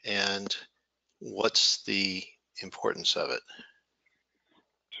charge, and what's the importance of it?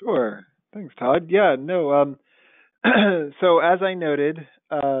 Sure. Thanks, Todd. Yeah, no. So as I noted,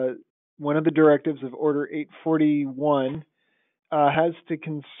 one of the directives of Order 841 has to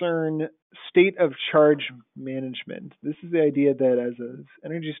concern state of charge management. This is the idea that as an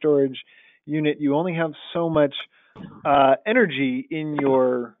energy storage unit, you only have so much energy in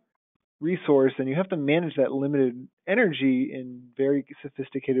your resource, and you have to manage that limited energy in very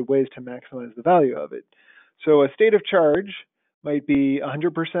sophisticated ways to maximize the value of it. So a state of charge might be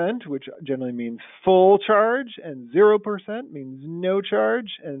 100%, which generally means full charge, and 0% means no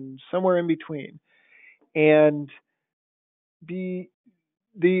charge, and somewhere in between. And the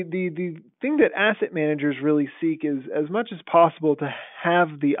thing that asset managers really seek is, as much as possible, to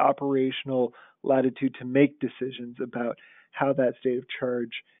have the operational latitude to make decisions about how that state of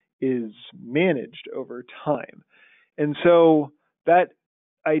charge is managed over time. And so that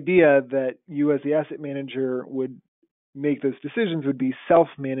idea that you as the asset manager would make those decisions would be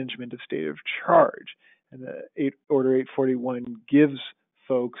self-management of state of charge. And the Order 841 gives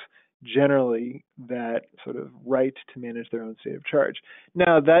folks generally that sort of right to manage their own state of charge.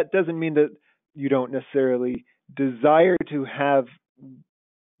 Now, that doesn't mean that you don't necessarily desire to have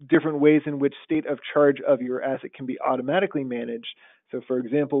different ways in which state of charge of your asset can be automatically managed. So, for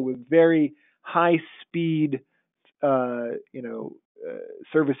example, with very high speed,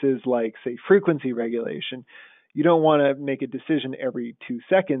 services like, say, frequency regulation, you don't want to make a decision every 2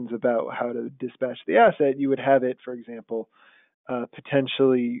 seconds about how to dispatch the asset. You would have it, for example,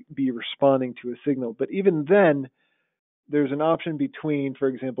 potentially be responding to a signal. But even then, there's an option between, for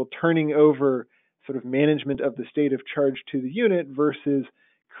example, turning over sort of management of the state of charge to the unit versus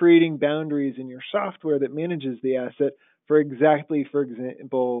creating boundaries in your software that manages the asset for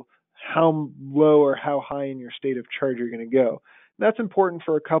example, how low or how high in your state of charge you're going to go. That's important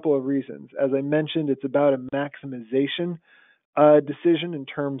for a couple of reasons. As I mentioned, it's about a maximization decision in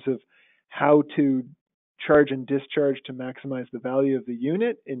terms of how to charge and discharge to maximize the value of the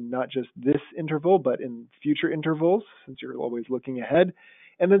unit in not just this interval, but in future intervals, since you're always looking ahead.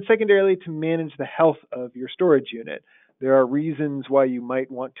 And then secondarily, to manage the health of your storage unit. There are reasons why you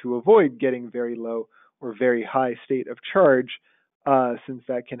might want to avoid getting very low or very high state of charge, since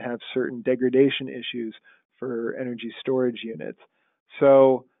that can have certain degradation issues for energy storage units.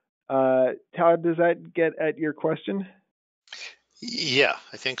 So, Todd, does that get at your question? Yeah,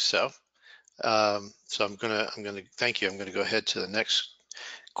 I think so. So I'm gonna thank you. I'm gonna go ahead to the next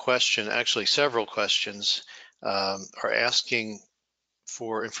question. Actually, several questions are asking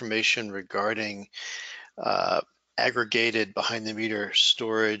for information regarding aggregated behind the meter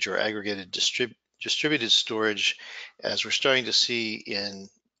storage or aggregated distributed storage, as we're starting to see in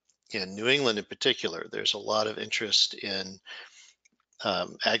New England in particular. There's a lot of interest in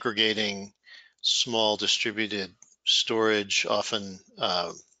aggregating small distributed storage, often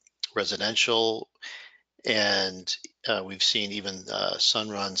residential, and we've seen even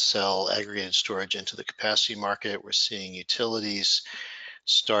Sunrun sell aggregated storage into the capacity market. We're seeing utilities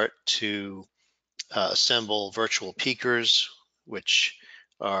start to assemble virtual peakers, which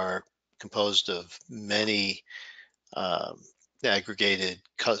are composed of many aggregated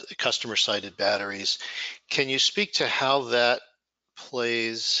customer-sited batteries. Can you speak to how that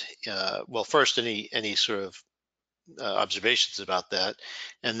plays? Well, first, any sort of observations about that.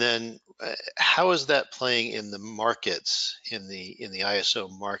 And then how is that playing in the markets, in the ISO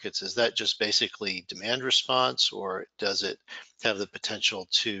markets? Is that just basically demand response, or does it have the potential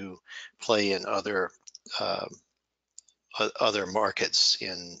to play in other markets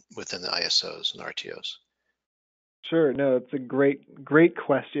within the ISOs and RTOs? Sure. No, it's a great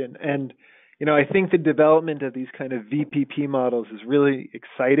question. And, I think the development of these kind of VPP models is really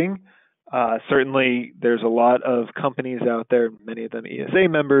exciting. Certainly, there's a lot of companies out there, many of them ESA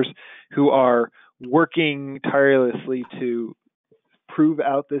members, who are working tirelessly to prove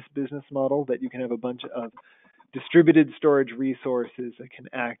out this business model that you can have a bunch of distributed storage resources that can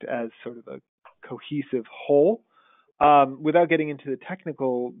act as sort of a cohesive whole. Without getting into the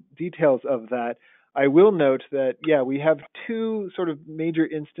technical details of that, I will note that, we have two sort of major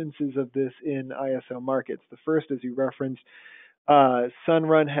instances of this in ISO markets. The first, as you referenced,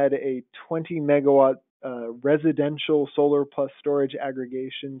 Sunrun had a 20 megawatt residential solar plus storage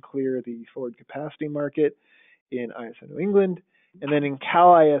aggregation clear the forward capacity market in ISO New England. And then in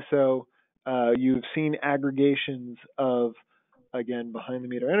Cal ISO, you've seen aggregations of, again, behind the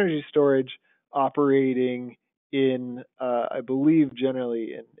meter energy storage operating in, I believe,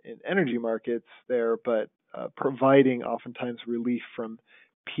 generally in energy markets there, but providing oftentimes relief from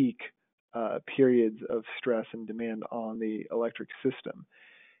peak periods of stress and demand on the electric system.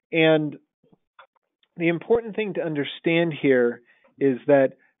 And the important thing to understand here is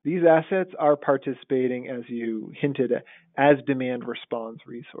that these assets are participating, as you hinted at, as demand response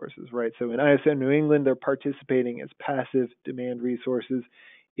resources, right? So in ISO New England, they're participating as passive demand resources.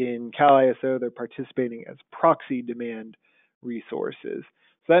 In Cal ISO, they're participating as proxy demand resources.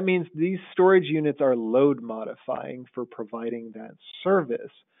 So that means these storage units are load modifying for providing that service.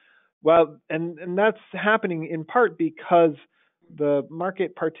 Well, and that's happening in part because the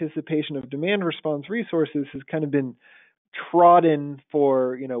market participation of demand response resources has kind of been trodden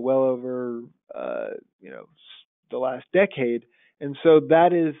for, well over, the last decade. And so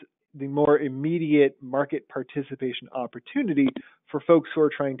that is the more immediate market participation opportunity for folks who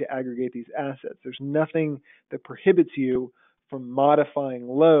are trying to aggregate these assets. There's nothing that prohibits you from modifying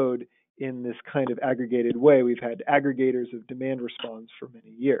load in this kind of aggregated way. We've had aggregators of demand response for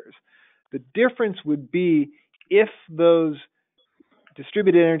many years. The difference would be if those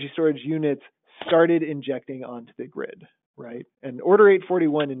distributed energy storage units started injecting onto the grid, right? And Order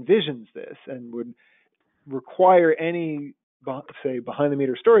 841 envisions this and would require any, say,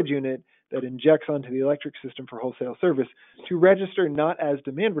 behind-the-meter storage unit that injects onto the electric system for wholesale service to register not as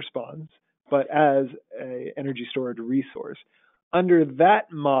demand response, but as an energy storage resource. Under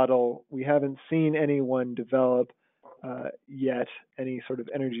that model, we haven't seen anyone develop yet any sort of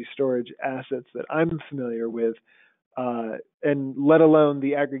energy storage assets that I'm familiar with, and let alone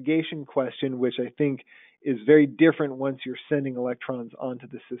the aggregation question, which I think is very different once you're sending electrons onto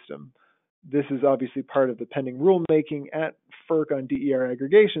the system. This is obviously part of the pending rulemaking at FERC on DER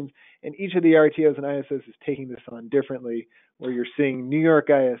aggregations, and each of the RTOs and ISOs is taking this on differently, where you're seeing New York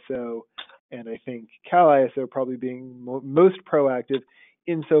ISO and I think Cal ISO probably being most proactive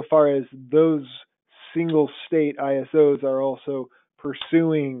insofar as those single state ISOs are also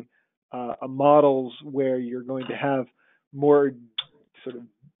pursuing models where you're going to have more sort of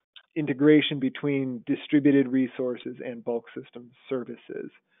integration between distributed resources and bulk system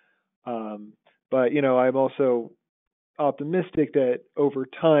services. But, I'm also optimistic that over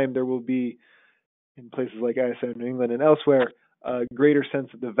time there will be, in places like ISO New England and elsewhere, a greater sense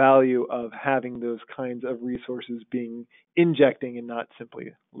of the value of having those kinds of resources being injecting and not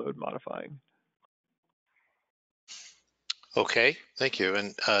simply load modifying. Okay, thank you.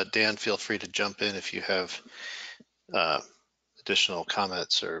 And Dan, feel free to jump in if you have additional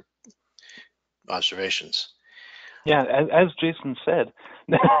comments or observations. Yeah, as Jason said,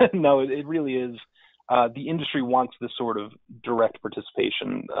 no, it really is. The industry wants this sort of direct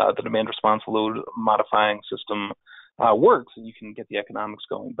participation. The demand response load modifying system works, and you can get the economics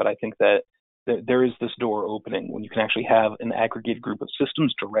going. But I think that there is this door opening when you can actually have an aggregated group of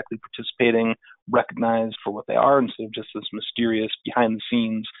systems directly participating, recognized for what they are, instead of just this mysterious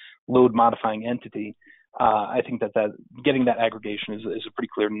behind-the-scenes load-modifying entity. I think that getting that aggregation is a pretty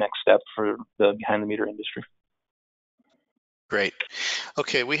clear next step for the behind-the-meter industry. Great.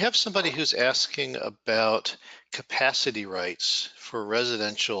 Okay, we have somebody who's asking about capacity rights for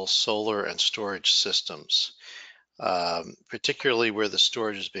residential solar and storage systems, particularly where the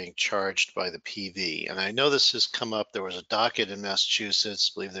storage is being charged by the PV. And I know this has come up. There was a docket in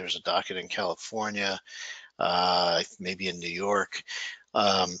Massachusetts. I believe there's a docket in California, maybe in New York.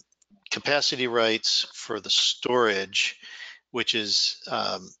 Capacity rights for the storage, which is,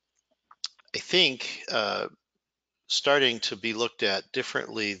 I think, starting to be looked at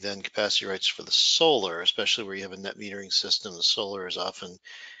differently than capacity rights for the solar, especially where you have a net metering system. The solar is often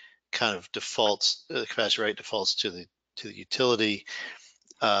kind of defaults, the capacity right defaults to the utility,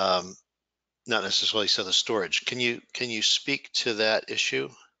 not necessarily so the storage. Can you speak to that issue?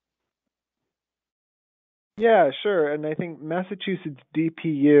 Yeah, sure. And I think Massachusetts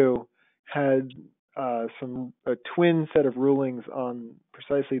DPU had a twin set of rulings on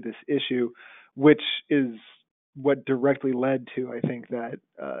precisely this issue, which is what directly led to, I think, that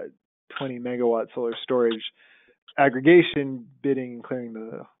 20 megawatt solar storage aggregation bidding and clearing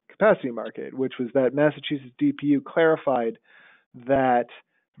the capacity market, which was that Massachusetts DPU clarified that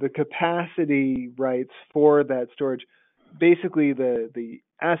the capacity rights for that storage, basically the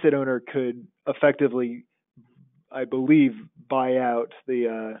asset owner could effectively, I believe, buy out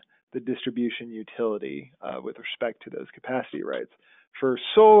the distribution utility with respect to those capacity rights. For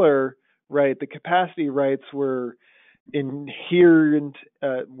solar, right, the capacity rights were inherent,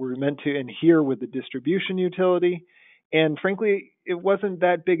 were meant to adhere with the distribution utility, and frankly, it wasn't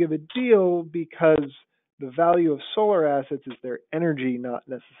that big of a deal because the value of solar assets is their energy, not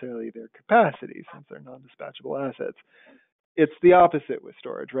necessarily their capacity, since they're non-dispatchable assets. It's the opposite with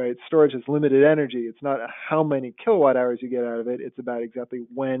storage, right? Storage has limited energy. It's not how many kilowatt hours you get out of it. It's about exactly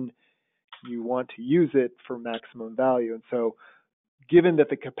when you want to use it for maximum value. And so given that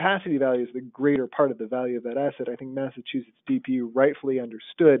the capacity value is the greater part of the value of that asset, I think Massachusetts DPU rightfully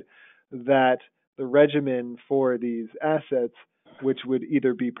understood that the regimen for these assets, which would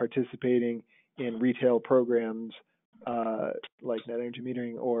either be participating in retail programs like net energy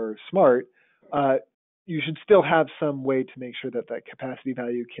metering or SMART, you should still have some way to make sure that that capacity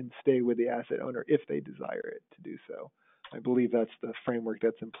value can stay with the asset owner if they desire it to do so. I believe that's the framework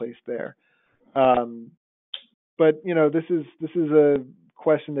that's in place there. But you know, this is a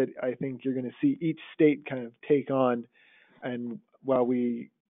question that I think you're going to see each state kind of take on. And while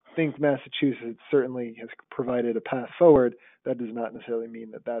we think Massachusetts certainly has provided a path forward, that does not necessarily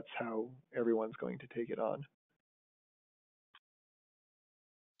mean that that's how everyone's going to take it on.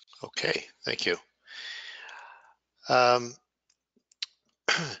 Okay, thank you.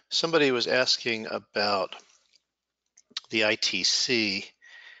 Somebody was asking about the ITC,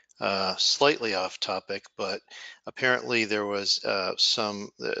 slightly off topic, but apparently there was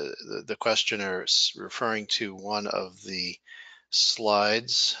the questioner referring to one of the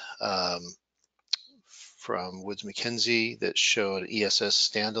slides from Woods Mackenzie that showed ESS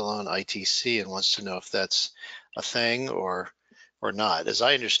standalone ITC and wants to know if that's a thing or not. As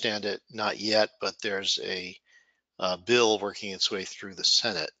I understand it, not yet, but there's a bill working its way through the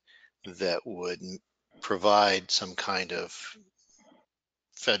Senate that would provide some kind of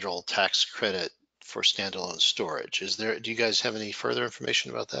federal tax credit for standalone storage. Do you guys have any further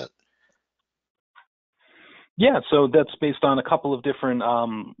information about that? Yeah, so that's based on a couple of different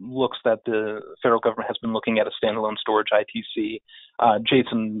looks that the federal government has been looking at a standalone storage ITC.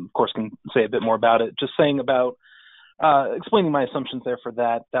 Jason, of course, can say a bit more about it. Just saying about explaining my assumptions there for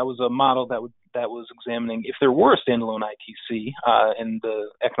that. That was a model that was examining if there were a standalone ITC, and the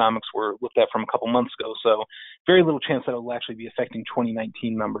economics were looked at from a couple months ago. So very little chance that it will actually be affecting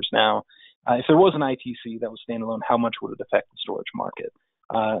 2019 numbers now. If there was an ITC that was standalone, how much would it affect the storage market?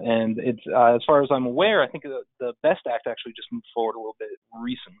 And it's as far as I'm aware, I think the BEST Act actually just moved forward a little bit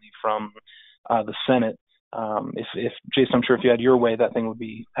recently from the Senate. If Jason, I'm sure if you had your way, that thing would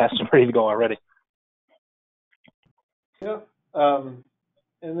be passed and ready to go already. Yeah.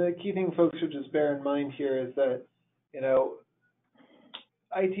 And the key thing folks should just bear in mind here is that, you know,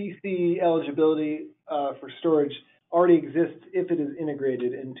 ITC eligibility for storage already exists if it is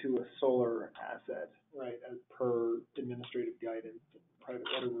integrated into a solar asset, right, as per administrative guidance and private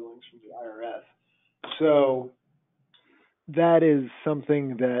order rulings from the IRS. So that is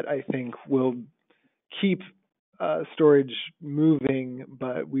something that I think will keep storage moving,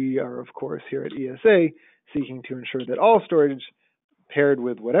 but we are, of course, here at ESA seeking to ensure that all storage paired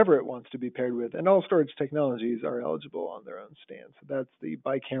with whatever it wants to be paired with, and all storage technologies are eligible on their own stand. So that's the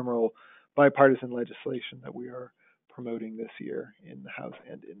bicameral, bipartisan legislation that we are promoting this year in the House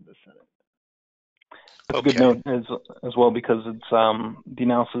and in the Senate. That's a good note as well, because it's the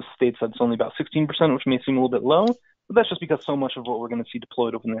analysis states that it's only about 16%, which may seem a little bit low, but that's just because so much of what we're going to see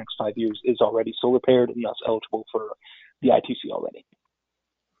deployed over the next 5 years is already solar paired and thus eligible for the ITC already.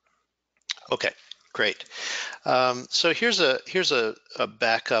 Okay, great. So here's a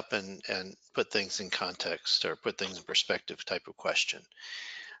backup and put things in context or put things in perspective type of question.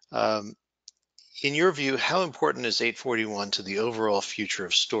 In your view, how important is 841 to the overall future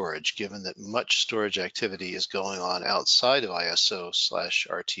of storage, given that much storage activity is going on outside of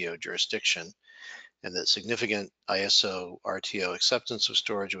ISO/RTO jurisdiction? and that significant ISO RTO acceptance of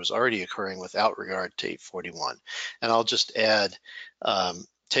storage was already occurring without regard to 841. And I'll just add,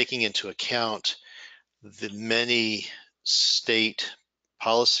 taking into account the many state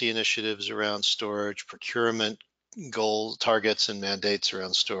policy initiatives around storage, procurement goal targets and mandates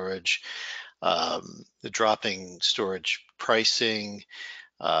around storage, the dropping storage pricing,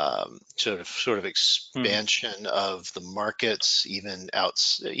 sort of expansion of the markets even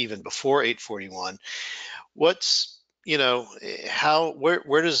before 841. What's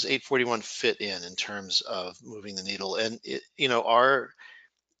where does 841 fit in terms of moving the needle? And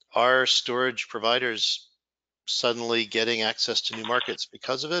are storage providers suddenly getting access to new markets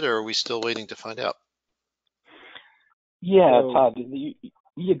because of it, or are we still waiting to find out? Yeah, Todd,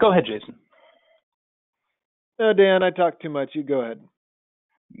 go ahead, Jason. No, Dan, I talk too much. You go ahead.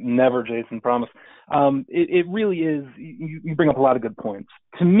 Never, Jason, promise. It really is, you bring up a lot of good points.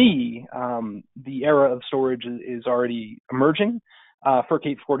 To me, the era of storage is already emerging. FERC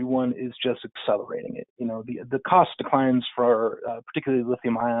 841 is just accelerating it. The cost declines for particularly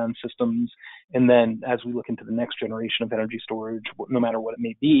lithium-ion systems, and then as we look into the next generation of energy storage, no matter what it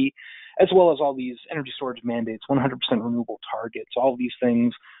may be, as well as all these energy storage mandates, 100% renewable targets, all of these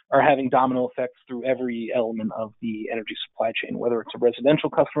things are having domino effects through every element of the energy supply chain, whether it's a residential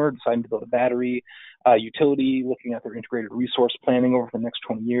customer deciding to build a battery, utility looking at their integrated resource planning over the next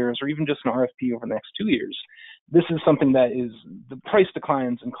 20 years, or even just an RFP over the next 2 years. This is something that is, the price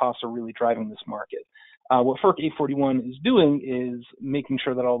declines and costs are really driving this market. What FERC 841 is doing is making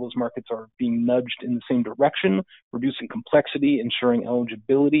sure that all those markets are being nudged in the same direction, reducing complexity, ensuring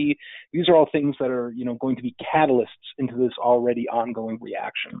eligibility. These are all things that are, going to be catalysts into this already ongoing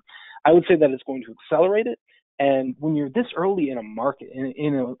reaction. I would say that it's going to accelerate it. And when you're this early in a market,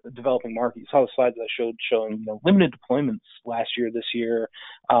 in a developing market, you saw the slides I showed showing limited deployments last year, this year,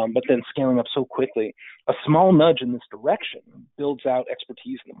 but then scaling up so quickly. A small nudge in this direction builds out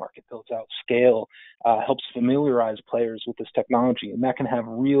expertise in the market, builds out scale, helps familiarize players with this technology, and that can have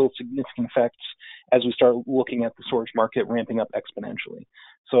real significant effects as we start looking at the storage market ramping up exponentially.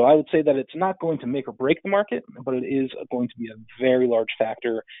 So I would say that it's not going to make or break the market, but it is going to be a very large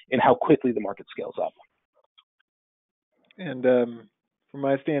factor in how quickly the market scales up. And from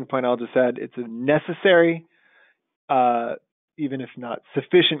my standpoint, I'll just add it's a necessary, even if not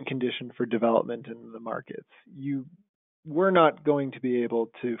sufficient, condition for development in the markets. We're not going to be able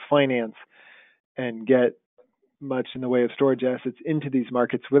to finance and get much in the way of storage assets into these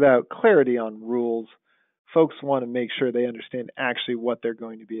markets without clarity on rules. Folks want to make sure they understand actually what they're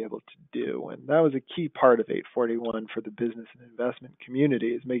going to be able to do. And that was a key part of 841 for the business and investment community,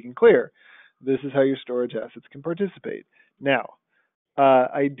 is making clear this is how your storage assets can participate. Now,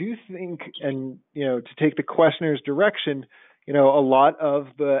 I do think, and to take the questioner's direction, a lot of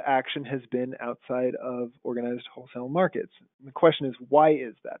the action has been outside of organized wholesale markets. And the question is, why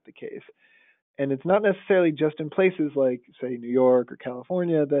is that the case? And it's not necessarily just in places like, say, New York or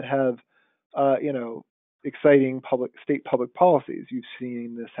California that have, exciting state public policies. You've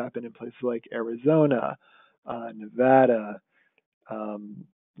seen this happen in places like Arizona, Nevada,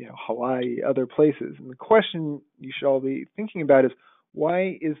 Hawaii, other places. And the question you should all be thinking about is,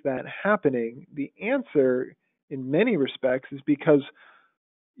 why is that happening? The answer, in many respects, is because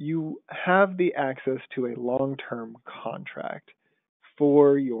you have the access to a long-term contract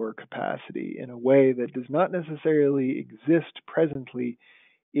for your capacity in a way that does not necessarily exist presently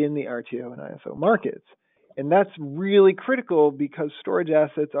in the RTO and ISO markets. And that's really critical because storage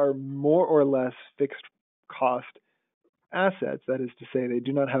assets are more or less fixed cost assets. That is to say, they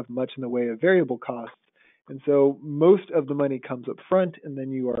do not have much in the way of variable costs. And so most of the money comes up front, and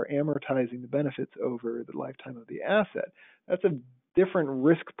then you are amortizing the benefits over the lifetime of the asset. That's a different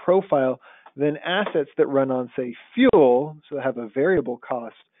risk profile than assets that run on, say, fuel, so have a variable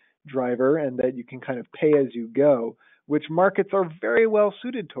cost driver and that you can kind of pay as you go, which markets are very well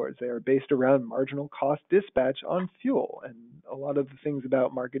suited towards. They are based around marginal cost dispatch on fuel, and a lot of the things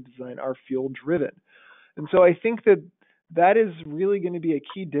about market design are fuel driven. And so I think that is really going to be a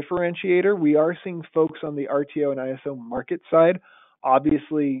key differentiator. We are seeing folks on the RTO and ISO market side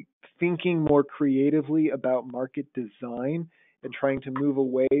obviously thinking more creatively about market design and trying to move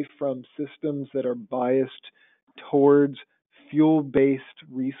away from systems that are biased towards fuel-based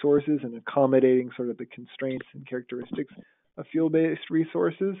resources and accommodating sort of the constraints and characteristics of fuel-based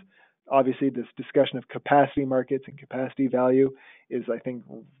resources. Obviously, this discussion of capacity markets and capacity value is, I think,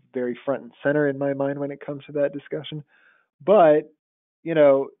 very front and center in my mind when it comes to that discussion. But you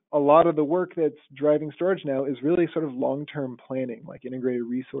know, a lot of the work that's driving storage now is really sort of long-term planning, like integrated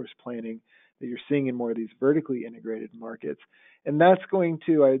resource planning that you're seeing in more of these vertically integrated markets. And that's going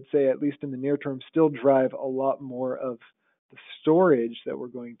to, I'd say, at least in the near term, still drive a lot more of the storage that we're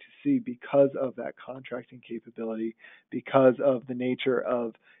going to see because of that contracting capability, because of the nature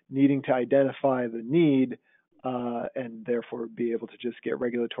of needing to identify the need and therefore be able to just get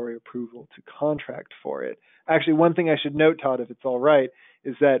regulatory approval to contract for it. Actually, one thing I should note, Todd, if it's all right,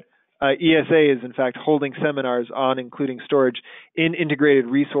 is that ESA is in fact holding seminars on including storage in integrated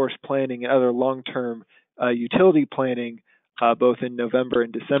resource planning and other long-term utility planning. Both in November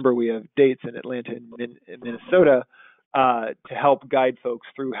and December, we have dates in Atlanta and Minnesota to help guide folks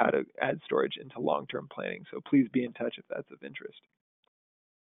through how to add storage into long-term planning. So please be in touch if that's of interest.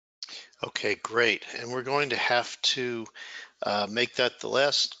 Okay, great. And we're going to have to make that the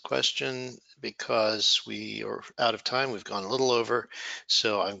last question because we are out of time. We've gone a little over.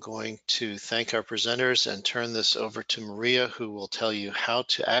 So I'm going to thank our presenters and turn this over to Maria, who will tell you how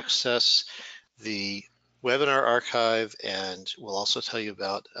to access the webinar archive, and will also tell you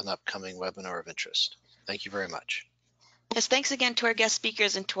about an upcoming webinar of interest. Thank you very much. Yes, thanks again to our guest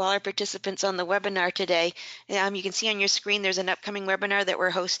speakers and to all our participants on the webinar today. You can see on your screen there's an upcoming webinar that we're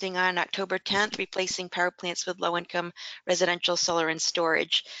hosting on October 10th, replacing power plants with low-income residential solar and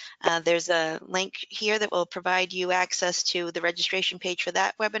storage. There's a link here that will provide you access to the registration page for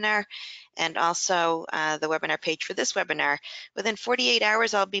that webinar and also the webinar page for this webinar. Within 48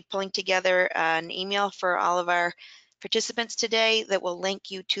 hours, I'll be pulling together an email for all of our participants today that will link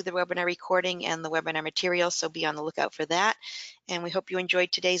you to the webinar recording and the webinar materials, so be on the lookout for that. And we hope you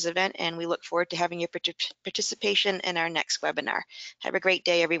enjoyed today's event, and we look forward to having your participation in our next webinar. Have a great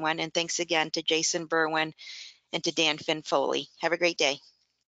day, everyone, and thanks again to Jason Burwen and to Dan Finn-Foley. Have a great day.